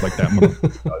mouth like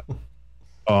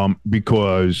that.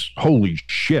 Because holy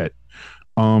shit.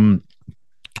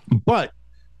 But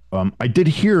I did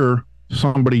hear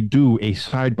somebody do a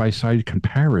side-by-side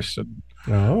comparison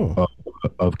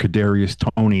of Kadarius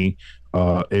Toney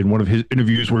in one of his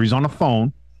interviews where he's on a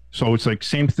phone. So it's like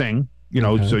same thing,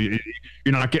 so you're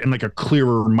not getting like a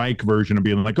clearer mic version of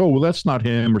being like, oh, well, that's not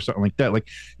him or something like that. Like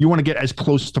you want to get as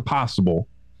close to possible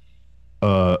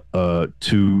to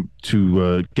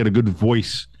get a good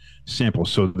voice sample.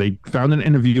 So they found an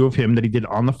interview of him that he did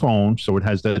on the phone. So it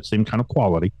has that same kind of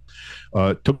quality.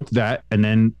 Took that and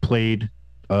then played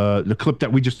the clip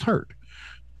that we just heard.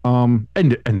 And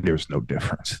there's no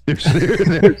difference. There's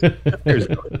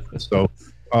no difference. So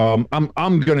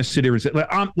I'm gonna sit here and say,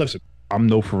 listen, I'm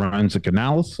no forensic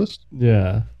analyst.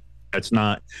 Yeah, that's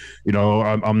not,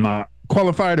 I'm not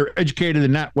qualified or educated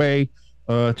in that way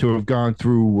to have gone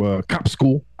through cop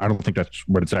school. I don't think that's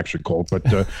what it's actually called, but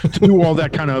to do all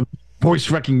that kind of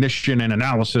voice recognition and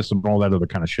analysis and all that other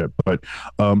kind of shit. But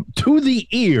to the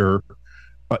ear.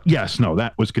 Yes, no,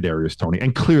 that was Kadarius Toney,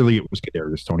 and clearly it was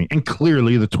Kadarius Toney, and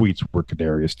clearly the tweets were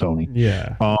Kadarius Toney.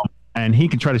 Yeah. And he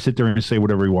can try to sit there and say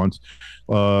whatever he wants.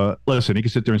 Listen, he can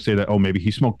sit there and say that, oh, maybe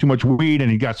he smoked too much weed and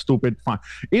he got stupid. Fine,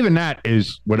 even that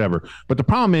is whatever. But the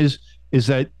problem is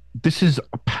that this is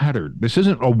a pattern. This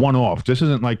isn't a one-off. This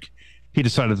isn't like he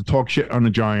decided to talk shit on the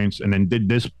Giants and then did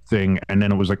this thing, and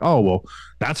then it was like, oh, well,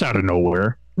 that's out of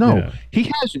nowhere. No, he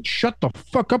hasn't shut the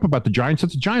fuck up about the Giants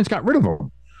since the Giants got rid of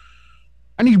him.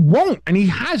 And he won't, and he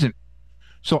hasn't.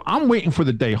 So I'm waiting for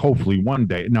the day, hopefully one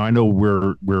day. Now I know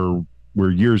we're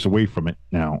years away from it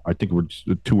now. I think we're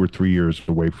 2 or 3 years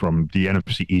away from the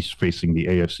NFC East facing the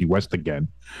AFC West again.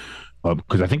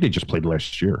 because I think they just played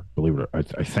last year. Believe it,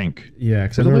 I think. Yeah,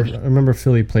 because I remember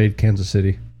Philly played Kansas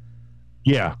City.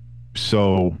 Yeah,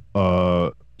 so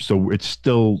it's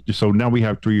still so now we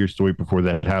have 3 years to wait before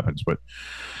that happens. But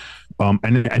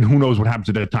and who knows what happens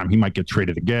at that time? He might get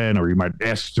traded again, or he might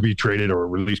ask to be traded or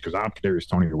released because I'm Kadarius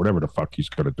Toney or whatever the fuck he's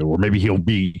gonna do, or maybe he'll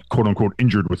be quote unquote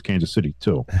injured with Kansas City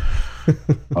too.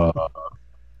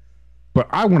 But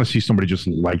I want to see somebody just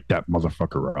light that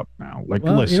motherfucker up now. Like,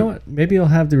 well, listen, you know what? Maybe it'll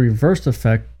have the reversed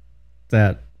effect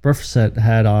that Burfict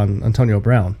had on Antonio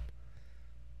Brown.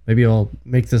 Maybe it'll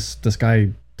make this guy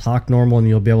talk normal, and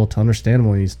you'll be able to understand him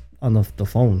when he's on the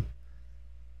phone.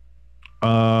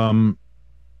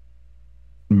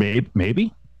 Maybe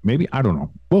I don't know.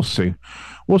 We'll see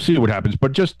what happens.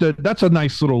 But just that's a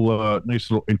nice little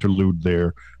interlude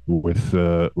there with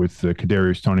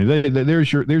Kadarius Toney.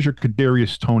 There's your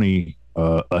Kadarius Toney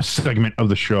a segment of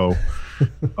the show.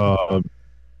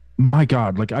 My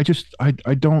God, like I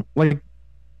don't like.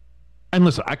 And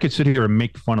listen, I could sit here and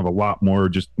make fun of a lot more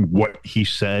just what he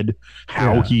said,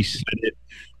 how he said it.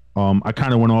 I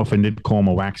kind of went off and did call him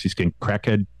a waxy skin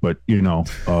crackhead, but dude,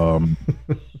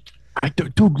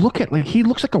 look at he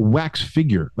looks like a wax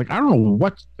figure. Like I don't know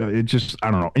what I don't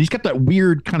know. And he's got that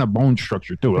weird kind of bone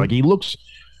structure too. Like he looks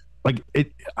like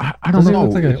it. I don't know.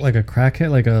 Does he look like a crackhead,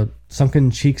 like a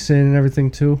sunken cheeks in and everything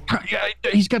too? Yeah,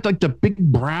 he's got like the big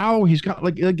brow. He's got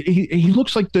like he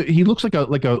looks like a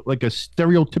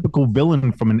stereotypical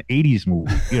villain from an '80s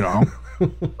movie.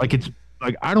 Like it's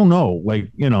like I don't know.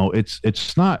 Like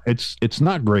it's not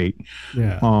great.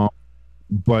 Yeah.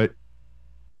 But.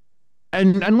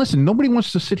 And listen, nobody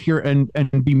wants to sit here and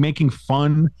be making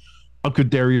fun of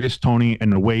Kadarius Toney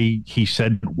and the way he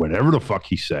said whatever the fuck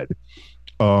he said,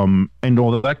 and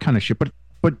all of that kind of shit.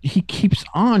 But he keeps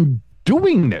on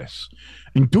doing this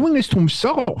to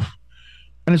himself,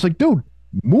 and it's like, dude,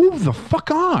 move the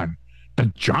fuck on. The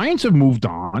Giants have moved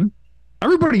on.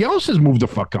 Everybody else has moved the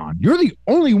fuck on. You're the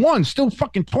only one still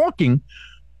fucking talking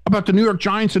about the New York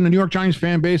Giants and the New York Giants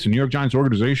fan base and New York Giants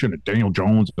organization and Daniel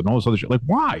Jones and all this other shit. Like,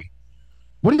 why?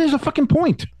 What is the fucking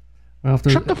point? Well,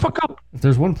 shut the fuck up. If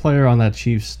there's one player on that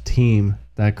Chiefs team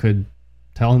that could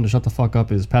tell him to shut the fuck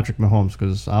up is Patrick Mahomes,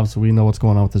 because obviously we know what's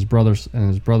going on with his brothers, and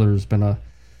his brother's been a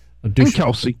douche.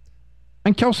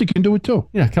 And Kelsey can do it too.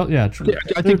 Yeah, true. Yeah,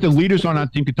 I think the leaders on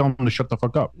that team can tell him to shut the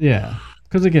fuck up. Yeah,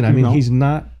 because again, I mean, he's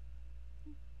not,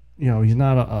 he's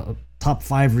not a top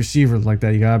 5 receiver like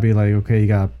that. You gotta be like, okay, you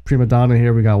got prima donna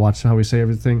here. We gotta watch how we say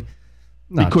everything.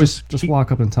 No, just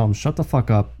walk up and tell him, shut the fuck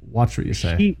up. Watch what you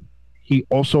say. He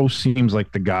also seems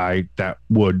like the guy that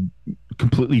would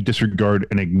completely disregard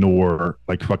and ignore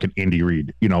like fucking Andy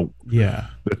Reid. Yeah,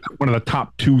 one of the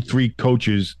top 2-3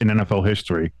 coaches in NFL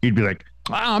history. He'd be like,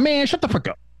 "Oh man, shut the fuck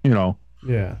up." Yeah,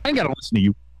 I ain't gotta listen to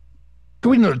you.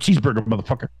 Go eat another cheeseburger,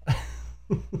 motherfucker.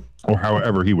 Or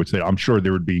however he would say it. I'm sure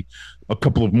there would be a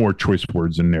couple of more choice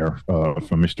words in there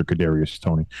from Mr. Kadarius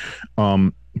Toney.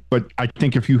 But I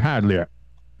think if you had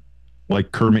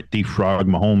like Kermit the Frog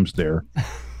Mahomes there,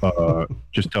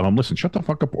 just tell him, listen, shut the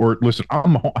fuck up, or listen,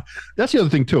 I'm Mahomes. That's the other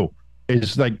thing too,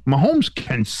 is like Mahomes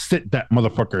can sit that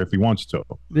motherfucker if he wants to.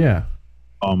 Yeah.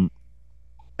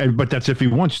 But that's if he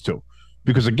wants to,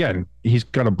 because again, he's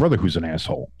got a brother who's an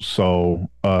asshole. So,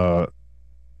 how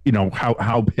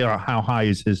high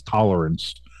is his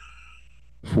tolerance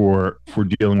for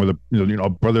dealing with a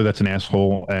brother that's an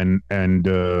asshole and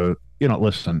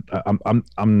listen,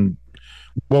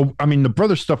 well, I mean, the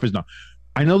brother stuff is not.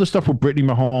 I know the stuff with Brittany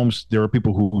Mahomes. There are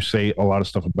people who say a lot of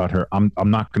stuff about her. I'm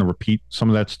not going to repeat some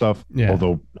of that stuff,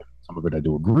 although some of it I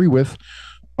do agree with.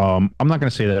 I'm not going to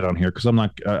say that on here because I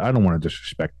don't want to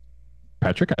disrespect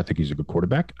Patrick. I think he's a good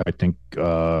quarterback. I think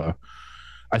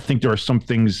there are some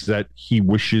things that he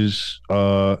wishes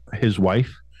his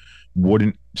wife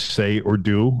wouldn't say or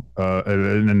do,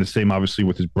 and then the same obviously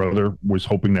with his brother was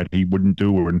hoping that he wouldn't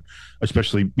do, and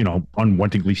especially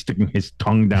unwantingly sticking his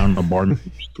tongue down a bar's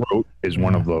throat is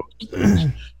one of those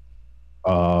things.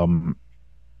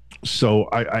 So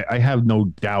I have no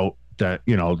doubt that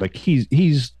like he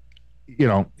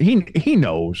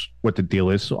knows what the deal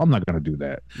is, so I'm not going to do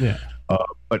that. Yeah.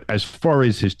 But as far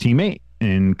as his teammate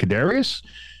in Kadarius,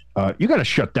 you got to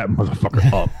shut that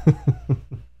motherfucker up.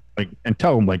 And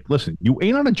tell him, like, listen, you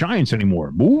ain't on the Giants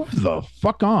anymore. Move the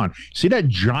fuck on. See that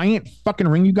giant fucking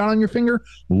ring you got on your finger?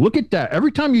 Look at that.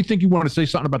 Every time you think you want to say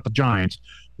something about the Giants,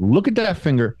 look at that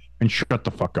finger and shut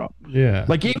the fuck up. Yeah.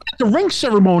 Like, even at the ring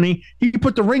ceremony, he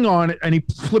put the ring on and he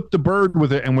flipped the bird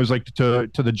with it and was like to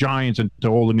the Giants and to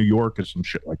all of New York and some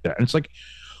shit like that. And it's like,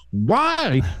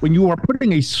 why, when you are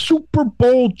putting a Super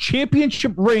Bowl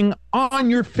championship ring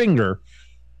on your finger,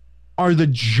 are the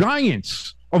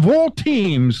Giants of all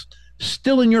teams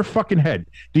still in your fucking head.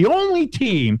 The only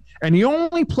team and the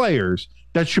only players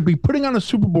that should be putting on a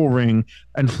Super Bowl ring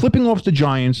and flipping off the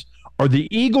Giants are the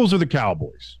Eagles or the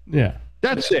Cowboys. Yeah.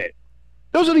 That's it.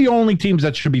 Those are the only teams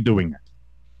that should be doing that.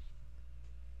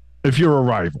 If you're a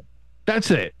rival.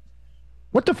 That's it.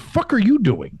 What the fuck are you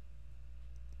doing?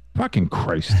 Fucking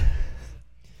Christ.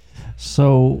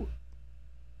 So,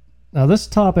 now this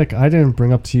topic I didn't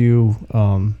bring up to you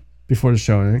before the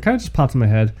show, and it kind of just popped in my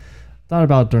head. Thought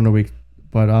about it during the week,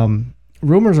 but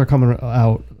rumors are coming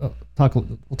out. We'll talk a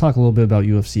little bit about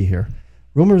UFC here.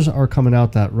 Rumors are coming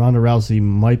out that Ronda Rousey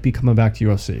might be coming back to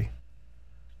UFC.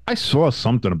 I saw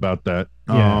something about that.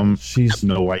 Yeah, I have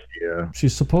no idea.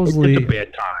 She's supposedly it's a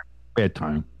bad time. Bad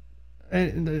time.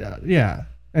 And, yeah,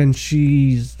 and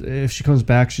if she comes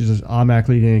back, she's just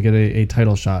automatically going to get a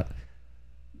title shot.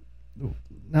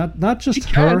 Not just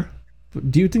her.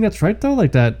 But do you think that's right though?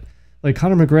 Like that, like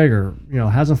Conor McGregor,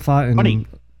 hasn't fought in money.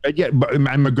 Yeah, but and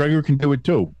McGregor can do it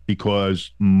too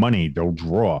because money they'll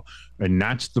draw, and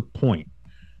that's the point.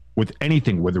 With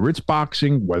anything, whether it's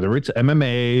boxing, whether it's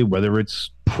MMA, whether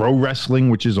it's pro wrestling,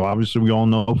 which is obviously we all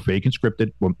know fake and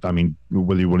scripted. Well, I mean,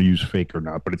 whether you want to use fake or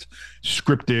not, but it's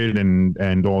scripted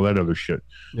and all that other shit.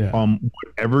 Yeah.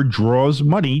 Whatever draws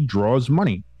money.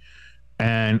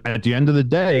 And at the end of the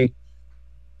day,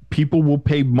 people will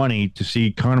pay money to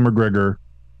see Conor McGregor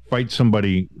fight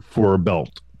somebody for a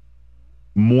belt.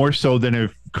 More so than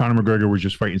if Conor McGregor was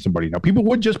just fighting somebody. Now, people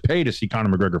would just pay to see Conor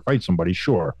McGregor fight somebody,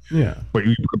 sure. Yeah. But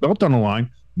you put a belt on the line,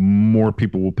 more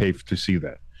people will pay to see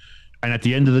that. And at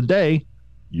the end of the day,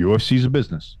 UFC is a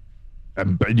business.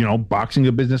 And, boxing is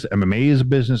a business, MMA is a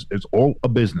business. It's all a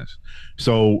business.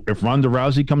 So if Ronda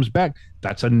Rousey comes back,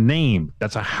 that's a name.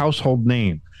 That's a household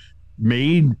name.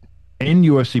 Made in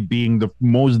UFC being the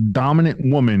most dominant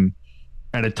woman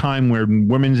at a time where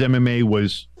women's MMA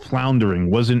was floundering,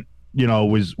 wasn't,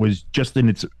 was just in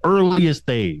its earliest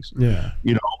days. Yeah.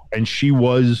 And she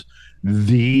was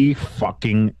the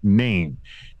fucking name.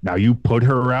 Now you put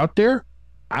her out there,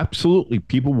 absolutely.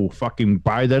 People will fucking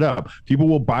buy that up. People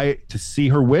will buy it to see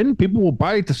her win. People will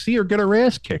buy it to see her get her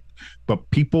ass kicked. But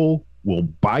people will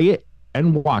buy it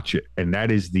and watch it. And that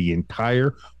is the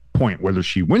entire point. Whether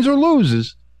she wins or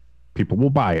loses, people will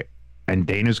buy it. And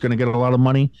Dana's going to get a lot of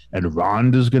money, and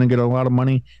Ronda's going to get a lot of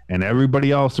money, and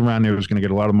everybody else around there is going to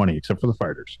get a lot of money, except for the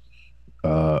fighters.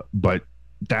 But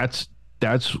that's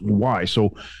why.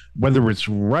 So whether it's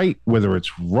right, whether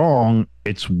it's wrong,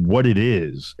 it's what it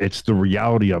is. It's the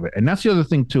reality of it, and that's the other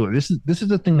thing too. This is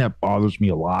the thing that bothers me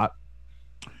a lot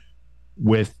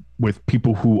with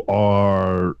people who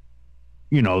are,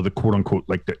 the quote unquote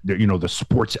like the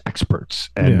sports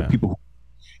experts and the people who.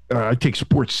 I take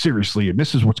sports seriously, and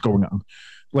this is what's going on.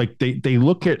 Like they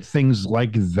look at things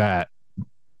like that,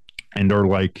 and are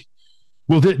like,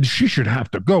 "Well, she should have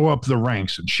to go up the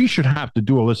ranks, and she should have to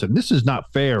do all this, and this is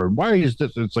not fair, and why is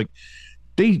this?" It's like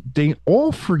they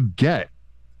all forget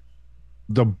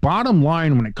the bottom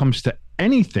line when it comes to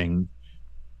anything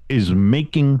is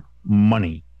making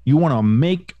money. You want to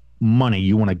make money.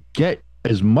 You want to get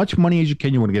as much money as you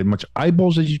can. You want to get as much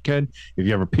eyeballs as you can. If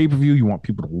you have a pay-per-view, you want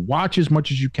people to watch as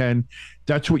much as you can.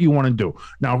 That's what you want to do.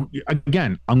 Now,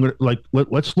 again, I'm going to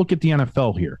let's look at the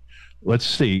NFL here. Let's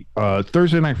see.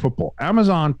 Thursday Night Football.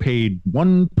 Amazon paid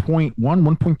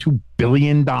 $1.2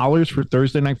 billion for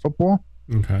Thursday Night Football.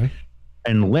 Okay.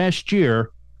 And last year,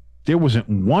 there wasn't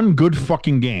one good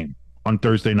fucking game on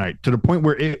Thursday night, to the point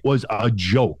where it was a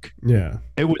joke. Yeah.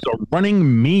 It was a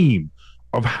running meme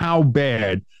of how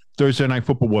bad Thursday Night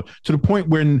Football was, to the point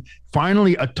when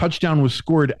finally a touchdown was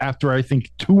scored after I think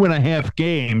 2.5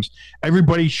 games.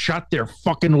 Everybody shot their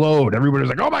fucking load. Everybody was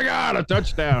like, "Oh my God, a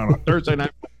touchdown on Thursday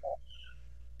Night Football."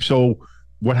 So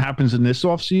what happens in this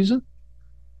offseason?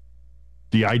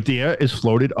 The idea is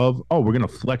floated of, we're going to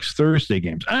flex Thursday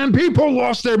games. And people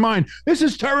lost their mind. This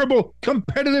is terrible.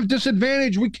 Competitive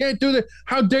disadvantage. We can't do that.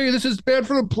 How dare you? This is bad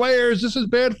for the players. This is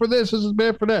bad for this. This is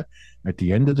bad for that. At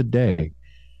the end of the day,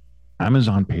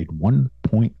 Amazon paid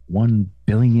 $1.1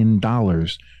 billion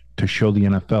to show the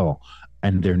NFL.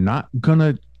 And they're not going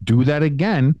to do that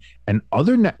again. And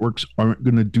other networks aren't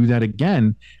going to do that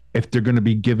again if they're going to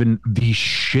be given the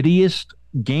shittiest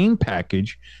game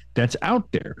package that's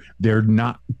out there. They're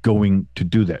not going to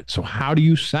do that. So how do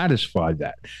you satisfy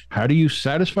that? How do you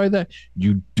satisfy that?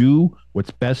 You do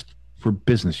what's best for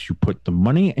business. You put the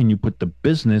money and you put the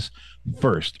business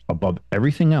first above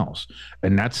everything else.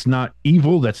 And that's not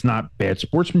evil. That's not bad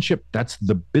sportsmanship. That's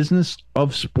the business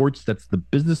of sports. That's the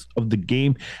business of the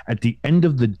game. At the end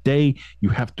of the day, you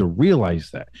have to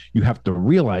realize that. You have to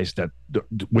realize that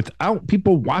without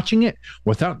people watching it,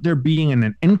 without there being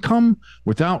an income,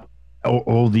 without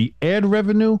all the ad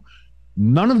revenue,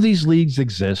 None of these leagues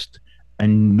exist,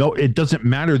 and no, it doesn't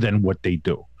matter then what they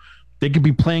do. They could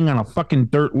be playing on a fucking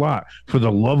dirt lot for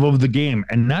the love of the game,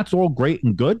 and that's all great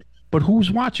and good, but who's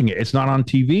watching it? It's not on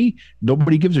TV.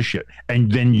 Nobody gives a shit.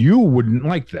 And then you wouldn't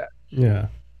like that. Yeah.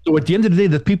 So at the end of the day,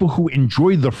 the people who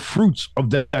enjoy the fruits of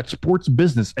that sports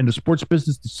business and the sports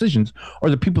business decisions are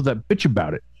the people that bitch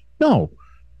about it. No,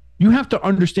 you have to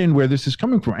understand where this is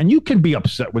coming from, and you can be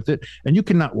upset with it, and you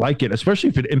cannot like it, especially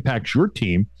if it impacts your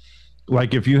team.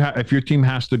 Like if your team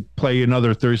has to play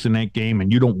another Thursday night game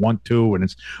and you don't want to, and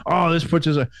it's this puts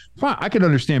us fine. I can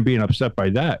understand being upset by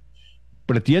that,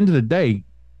 but at the end of the day,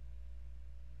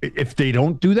 if they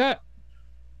don't do that,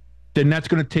 then that's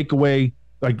going to take away.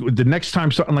 Like the next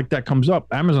time something like that comes up,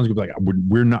 Amazon's gonna be like,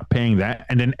 "We're not paying that,"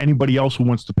 and then anybody else who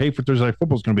wants to pay for Thursday Night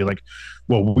Football is gonna be like,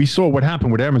 "Well, we saw what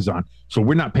happened with Amazon, so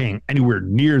we're not paying anywhere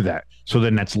near that." So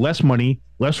then that's less money,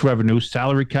 less revenue,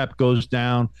 salary cap goes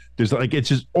down. There's like it's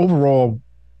just overall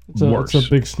worse. It's a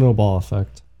big snowball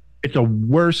effect. It's a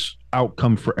worse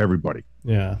outcome for everybody.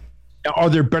 Yeah. Now,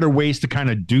 are there better ways to kind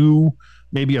of do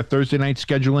maybe a Thursday night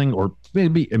scheduling, or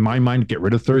maybe in my mind, get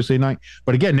rid of Thursday night?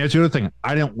 But again, there's the other thing.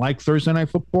 I don't like Thursday night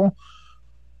football,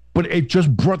 but it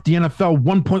just brought the NFL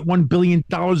 $1.1 billion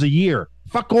a year.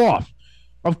 Fuck off.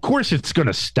 Of course it's going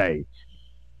to stay.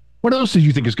 What else do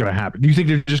you think is going to happen? Do you think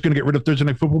they're just going to get rid of Thursday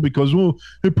night football because,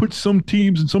 it puts some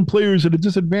teams and some players at a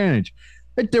disadvantage?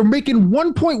 They're making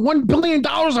 $1.1 billion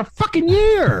a fucking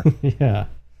year. Yeah.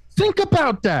 Think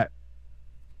about that.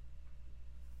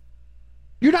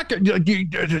 You're not going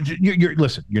to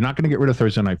listen. You're not going to get rid of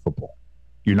Thursday night football.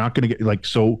 You're not going to get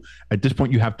so. At this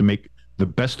point, you have to make the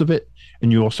best of it,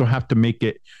 and you also have to make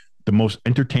it the most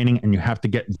entertaining, and you have to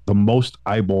get the most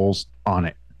eyeballs on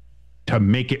it to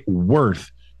make it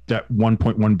worth that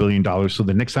 $1.1 billion. So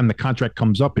the next time the contract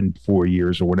comes up in 4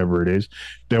 years or whatever it is,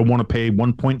 they'll want to pay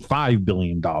 $1.5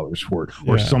 billion for it,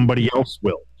 or somebody else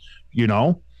will.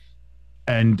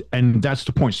 And that's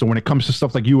the point. So when it comes to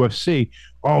stuff like UFC,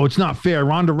 it's not fair.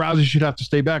 Ronda Rousey should have to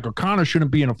stay back, or Conor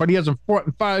shouldn't be in a fight. He hasn't fought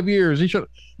in 5 years. He should.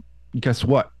 Guess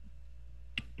what?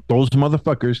 Those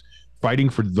motherfuckers fighting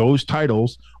for those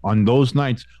titles on those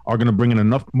nights are going to bring in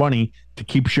enough money to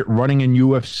keep shit running in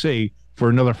UFC for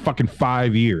another fucking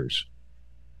 5 years.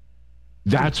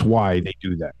 That's why they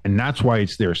do that, and that's why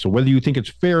it's there. So whether you think it's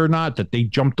fair or not that they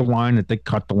jumped the line, that they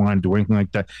cut the line, do anything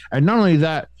like that, and not only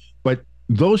that, but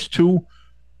those two,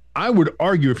 I would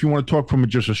argue, if you want to talk from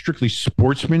just a strictly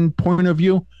sportsman point of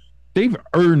view, they've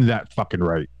earned that fucking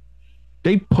right.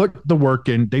 They put the work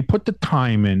in. They put the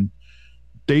time in.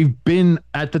 They've been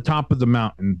at the top of the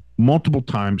mountain multiple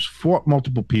times, fought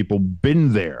multiple people,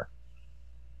 been there.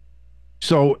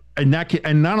 So, and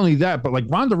not only that, but like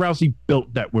Ronda Rousey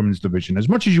built that women's division. As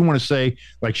much as you want to say,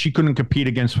 like, she couldn't compete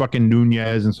against fucking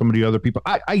Nunez and some of the other people,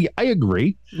 I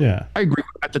agree. Yeah. I agree.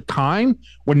 At the time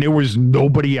when there was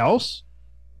nobody else,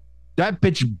 that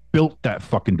bitch built that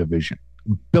fucking division.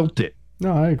 Built it.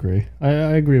 No, I agree. I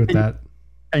agree with that.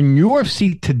 And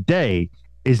UFC today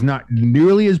is not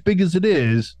nearly as big as it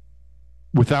is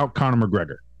without Conor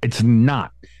McGregor. It's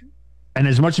not. And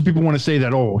as much as people want to say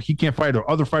that, he can't fight, or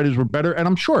other fighters were better, and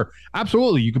I'm sure,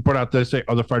 absolutely, you could put out there, say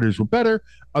other fighters were better.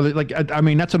 I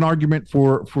mean, that's an argument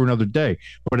for another day.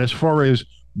 But as far as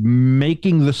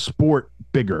making the sport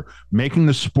bigger, making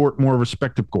the sport more of a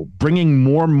spectacle, bringing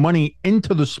more money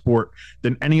into the sport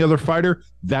than any other fighter,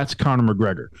 that's Conor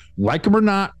McGregor. Like him or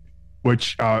not,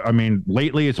 which,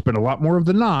 lately it's been a lot more of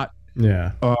the not.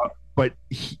 Yeah. But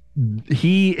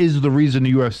he is the reason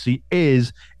the UFC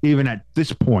is, even at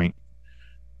this point,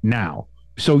 now.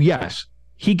 So yes,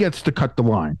 he gets to cut the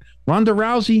line. Ronda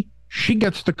Rousey, she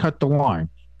gets to cut the line.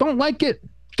 Don't like it?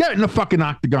 Get in the fucking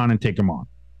octagon and take them on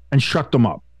and shut them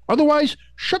up. Otherwise,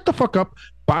 shut the fuck up,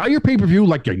 buy your pay-per-view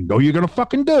like you know you're going to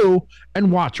fucking do,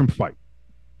 and watch them fight.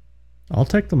 I'll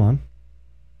take them on.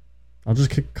 I'll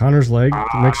just kick Conor's leg,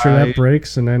 make sure that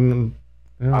breaks, and then...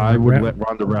 I would let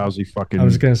Ronda Rousey fucking... I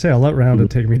was going to say, I'll let Ronda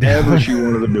take me down. Whatever she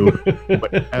wanted to do.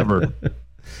 Whatever.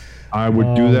 I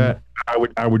would do that.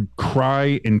 I would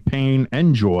cry in pain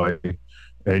and joy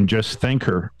and just thank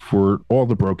her for all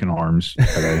the broken arms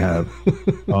that I have.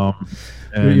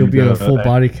 And, you'll be in a full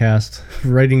body cast,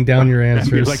 writing down your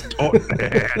answers.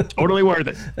 Totally worth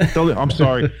it. Totally, I'm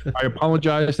sorry. I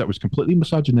apologize. That was completely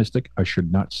misogynistic. I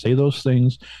should not say those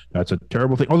things. That's a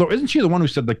terrible thing. Although, isn't she the one who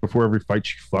said, like, before every fight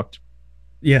she fucked?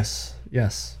 Yes.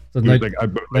 The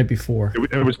night before.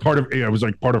 It was part of. It was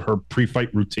like part of her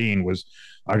pre-fight routine. Was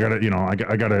I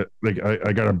gotta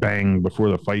bang before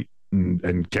the fight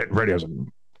and get ready. I was like,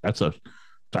 that's a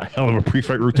hell of a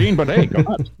pre-fight routine. But hey, go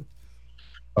on.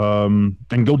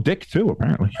 And go dick too,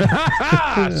 apparently.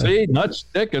 See, nuts,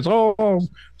 dick. It's all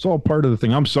part of the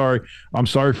thing. I'm sorry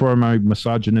for my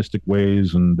misogynistic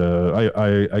ways, and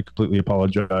I completely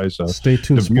apologize. Stay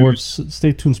tuned, sports.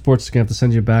 Stay tuned, sports. Gonna have to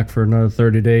send you back for another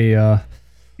 30-day.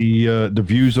 The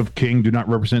views of King do not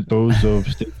represent those of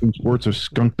Stay Tuned Sports or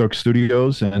Skunk Duck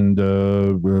Studios, and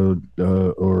or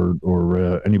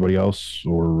anybody else,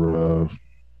 or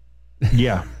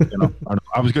yeah,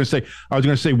 I was going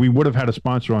to say we would have had a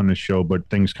sponsor on this show, but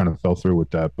things kind of fell through with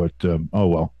that. But oh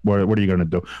well, what are you going to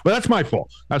do? Well, that's my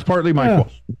fault. That's partly my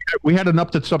fault. We had an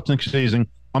up to something season.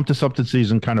 Kind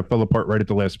of fell apart right at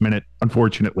the last minute,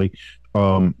 unfortunately.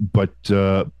 But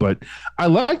I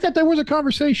like that there was a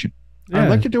conversation. Yeah, I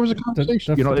like that there was a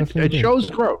conversation. It shows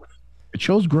growth. It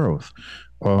shows growth.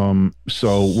 So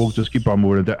we'll just keep on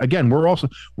moving with that. Again, we're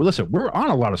on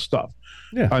a lot of stuff.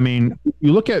 Yeah. I mean,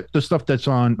 you look at the stuff that's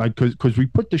on, like, because we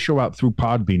put the show out through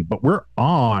Podbean, but we're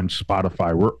on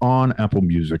Spotify, we're on Apple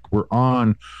Music, we're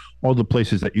on all the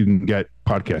places that you can get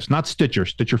podcasts. Not Stitcher.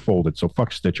 Stitcher folded, so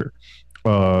fuck Stitcher.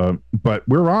 But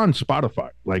we're on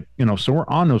Spotify, so we're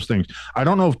on those things. I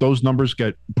don't know if those numbers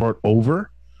get brought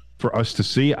over for us to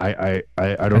see. I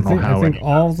don't know how. I think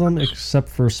all of them except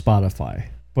for Spotify.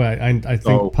 But I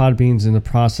think Podbean's in the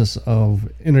process of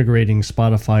integrating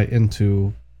Spotify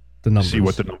into the numbers. See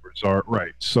what the numbers are,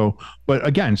 right? So, but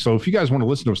again, if you guys want to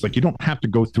listen to us, you don't have to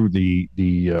go through the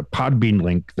Podbean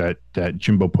link that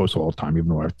Jimbo posts all the time. Even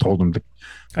though I've told him to.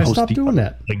 I stopped doing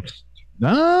that. Links.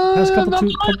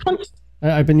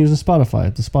 I've been using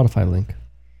Spotify. The Spotify link.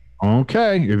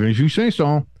 Okay, if you say so.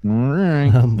 All right.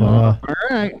 All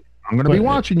right. I'm going to be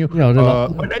watching you.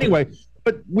 But anyway.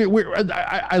 But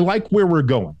I like where we're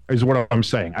going, is what I'm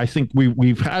saying. I think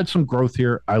we've had some growth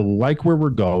here. I like where we're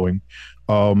going.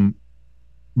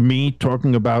 Me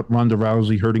talking about Ronda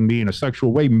Rousey hurting me in a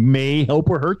sexual way may help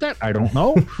or hurt that. I don't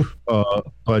know.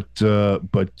 But we'll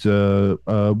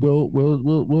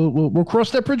cross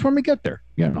that bridge when we get there.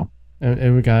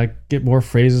 And we gotta get more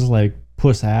phrases like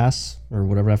puss ass or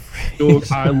whatever that phrase.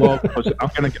 Dude, I love puss.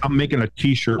 I'm making a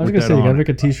T-shirt. I was gonna say you gotta make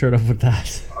a T-shirt up with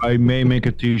that. I may make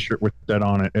a T-shirt with that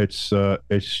on it. It's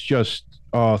just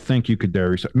thank you,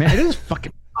 Kadari. Man, it is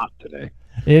fucking hot today.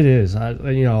 It is.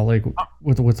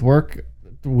 With work,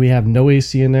 we have no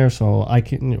AC in there, so I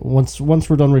can once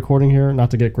we're done recording here.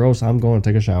 Not to get gross, I'm going to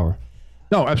take a shower.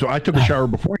 No, absolutely. I took a shower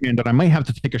beforehand, and I might have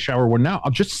to take a shower now.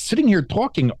 I'm just sitting here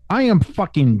talking. I am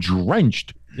fucking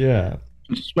drenched. Yeah.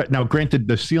 Sweat. Now, granted,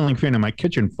 the ceiling fan in my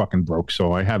kitchen fucking broke,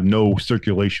 so I have no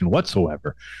circulation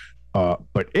whatsoever.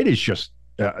 But it is just.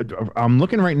 I'm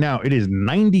looking right now. It is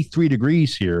 93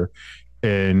 degrees here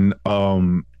in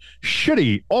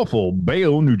shitty, awful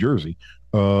Bayonne, New Jersey.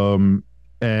 And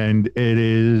it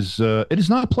is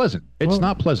not pleasant. It's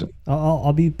not pleasant.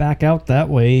 I'll be back out that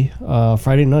way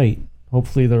Friday night.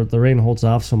 Hopefully the rain holds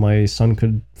off so my son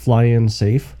could fly in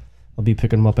safe. I'll be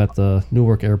picking him up at the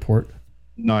Newark airport.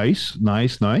 Nice. And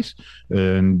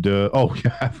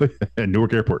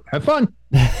Newark airport. Have fun.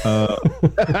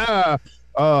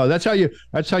 That's how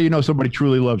you know somebody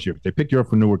truly loves you. They pick you up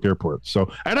from Newark Airport.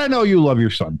 So, and I know you love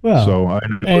your son. Well, so I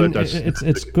know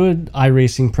it's good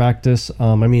iRacing practice.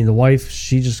 I mean, the wife,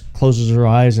 she just closes her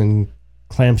eyes and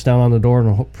clamps down on the door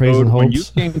and prays and hopes. When you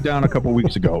came down a couple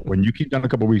weeks ago,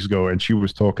 and she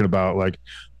was talking about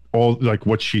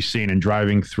what she's seen and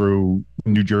driving through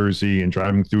New Jersey and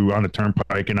driving through on the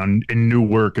turnpike and in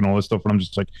Newark and all this stuff, and I'm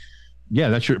just like, yeah,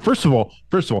 that's your. First of all,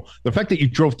 the fact that you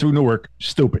drove through Newark,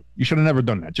 stupid. You should have never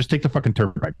done that. Just take the fucking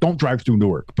turnpike. Don't drive through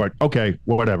Newark. But okay,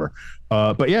 whatever.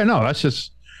 But yeah, no,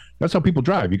 that's how people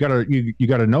drive. You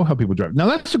gotta know how people drive. Now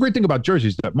that's the great thing about Jersey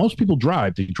is that most people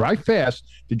drive. They drive fast.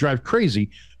 They drive crazy,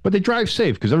 but they drive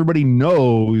safe because everybody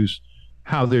knows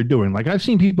how they're doing. Like I've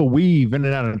seen people weave in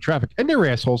and out of traffic, and they're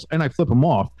assholes, and I flip them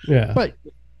off. Yeah. But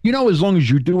as long as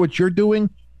you do what you're doing,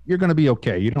 you're going to be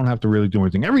okay. You don't have to really do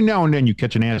anything. Every now and then you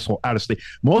catch an asshole out of state.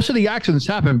 Most of the accidents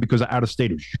happen because of out of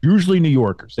staters, usually New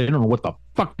Yorkers. They don't know what the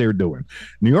fuck they're doing.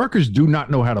 New Yorkers do not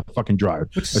know how to fucking drive,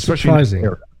 especially surprising. In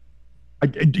this area.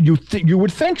 You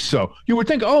would think so. You would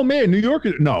think, oh man, New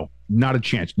Yorkers. No, not a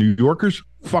chance. New Yorkers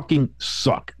fucking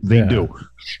suck. They do.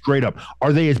 Straight up.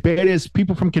 Are they as bad as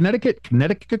people from Connecticut?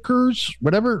 Connecticuters,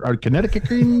 whatever? Are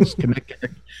Connecticutans?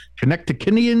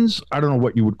 Connecticutians? I don't know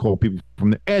what you would call people from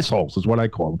the assholes is what I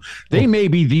call them. They may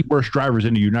be the worst drivers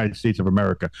in the United States of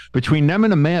America. Between them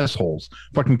and the massholes,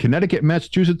 fucking Connecticut and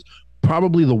Massachusetts,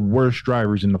 probably the worst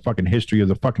drivers in the fucking history of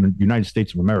the fucking United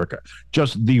States of America.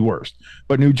 Just the worst.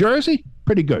 But New Jersey,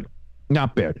 pretty good.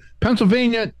 Not bad.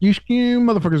 Pennsylvania, you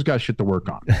motherfuckers got shit to work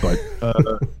on.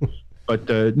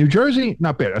 But New Jersey,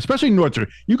 not bad, especially North Jersey.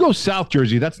 You go South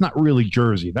Jersey, that's not really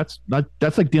Jersey. That's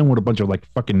like dealing with a bunch of like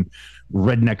fucking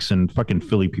rednecks and fucking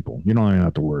Philly people. You don't even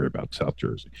have to worry about South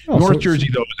Jersey. North Jersey,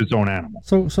 though, is its own animal.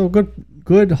 So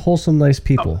good, wholesome, nice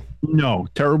people. No,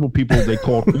 terrible people. They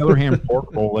call Taylor ham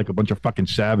pork roll like a bunch of fucking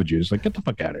savages. Like, get the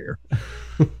fuck out of here.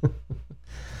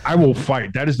 I will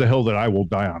fight. That is the hill that I will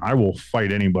die on. I will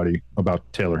fight anybody about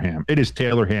Taylor ham. It is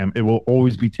Taylor ham. It will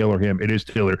always be Taylor ham. It is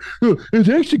Taylor. It's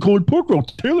actually called pork roll.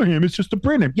 Taylor ham. It's just a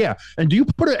brand name. Yeah. And do you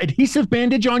put an adhesive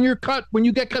bandage on your cut when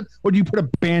you get cut? Or do you put a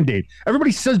Band-Aid?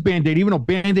 Everybody says Band-Aid, even though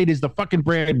Band-Aid is the fucking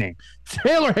brand name.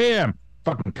 Taylor ham.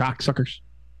 Fucking cocksuckers.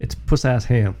 It's puss-ass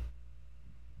ham.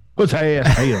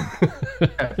 Puss-ass ham.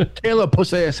 Taylor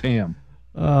puss-ass ham.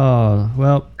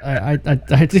 Well, I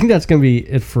think that's gonna be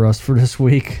it for us for this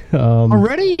week.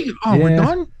 Already? Oh, yeah, we're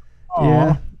done?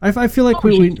 Yeah. I feel like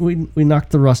we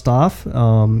knocked the rust off.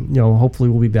 Hopefully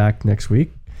we'll be back next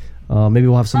week. Maybe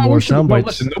we'll have some more sound bites.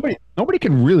 Listen, nobody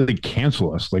can really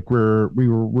cancel us. Like we're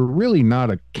really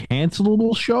not a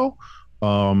cancelable show.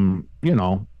 People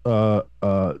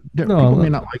may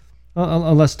not like.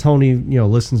 Unless Tony,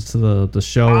 listens to the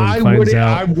show and finds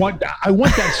out. I want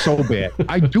that so bad.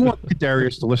 I do want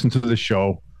Darius to listen to the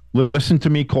show. Listen to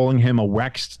me calling him a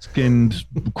wax-skinned,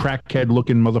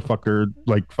 crackhead-looking motherfucker,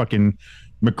 like fucking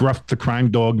McGruff the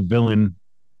crime dog villain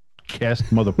cast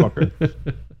motherfucker,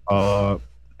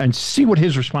 and see what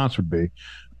his response would be.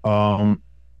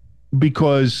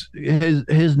 Because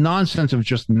his nonsense of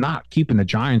just not keeping the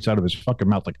Giants out of his fucking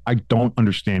mouth, like, I don't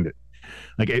understand it.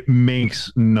 Like, it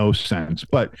makes no sense.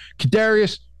 But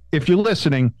Kadarius, if you're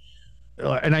listening,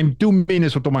 and I do mean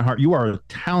this with all my heart, you are a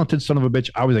talented son of a bitch.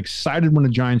 I was excited when the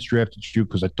Giants drafted you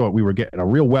because I thought we were getting a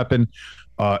real weapon.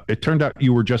 It turned out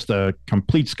you were just a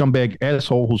complete scumbag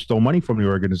asshole who stole money from the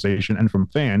organization and from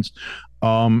fans,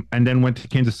 and then went to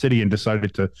Kansas City and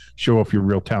decided to show off your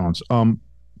real talents.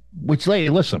 Which,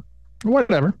 listen,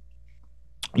 whatever.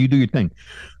 You do your thing.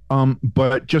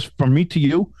 But just from me to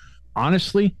you,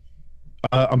 honestly,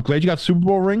 I'm glad you got Super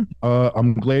Bowl ring.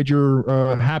 I'm glad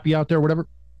you're happy out there, whatever.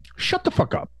 Shut the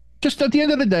fuck up. Just at the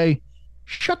end of the day,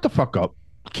 shut the fuck up.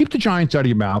 Keep the Giants out of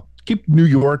your mouth. Keep New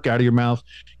York out of your mouth.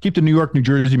 Keep the New York, New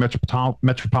Jersey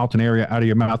metropolitan area out of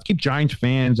your mouth. Keep Giants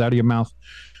fans out of your mouth.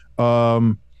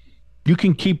 You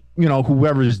can keep,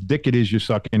 whoever's dick it is you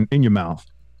suck in your mouth.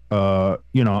 Out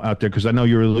there, because I know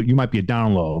you might be a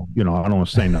down low. I don't want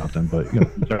to say nothing, but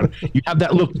you have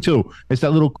that look too. It's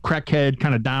that little crackhead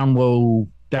kind of down low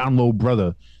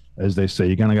brother, as they say.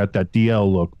 You kind of got that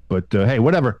DL look. But hey,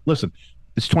 whatever. Listen,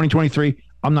 it's 2023.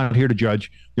 I'm not here to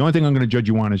judge. The only thing I'm going to judge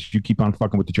you on is you keep on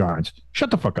fucking with the Giants. Shut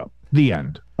the fuck up. The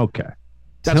end. Okay,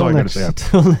 that's all I got to say.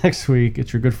 Until next week,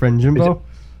 it's your good friend Jimbo.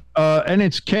 And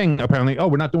it's King apparently. Oh,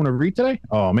 we're not doing a read today.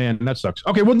 Oh man, that sucks.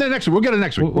 Okay, well then next week we'll get it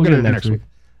next week. We'll get it next week.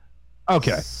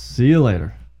 Okay. See you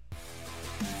later.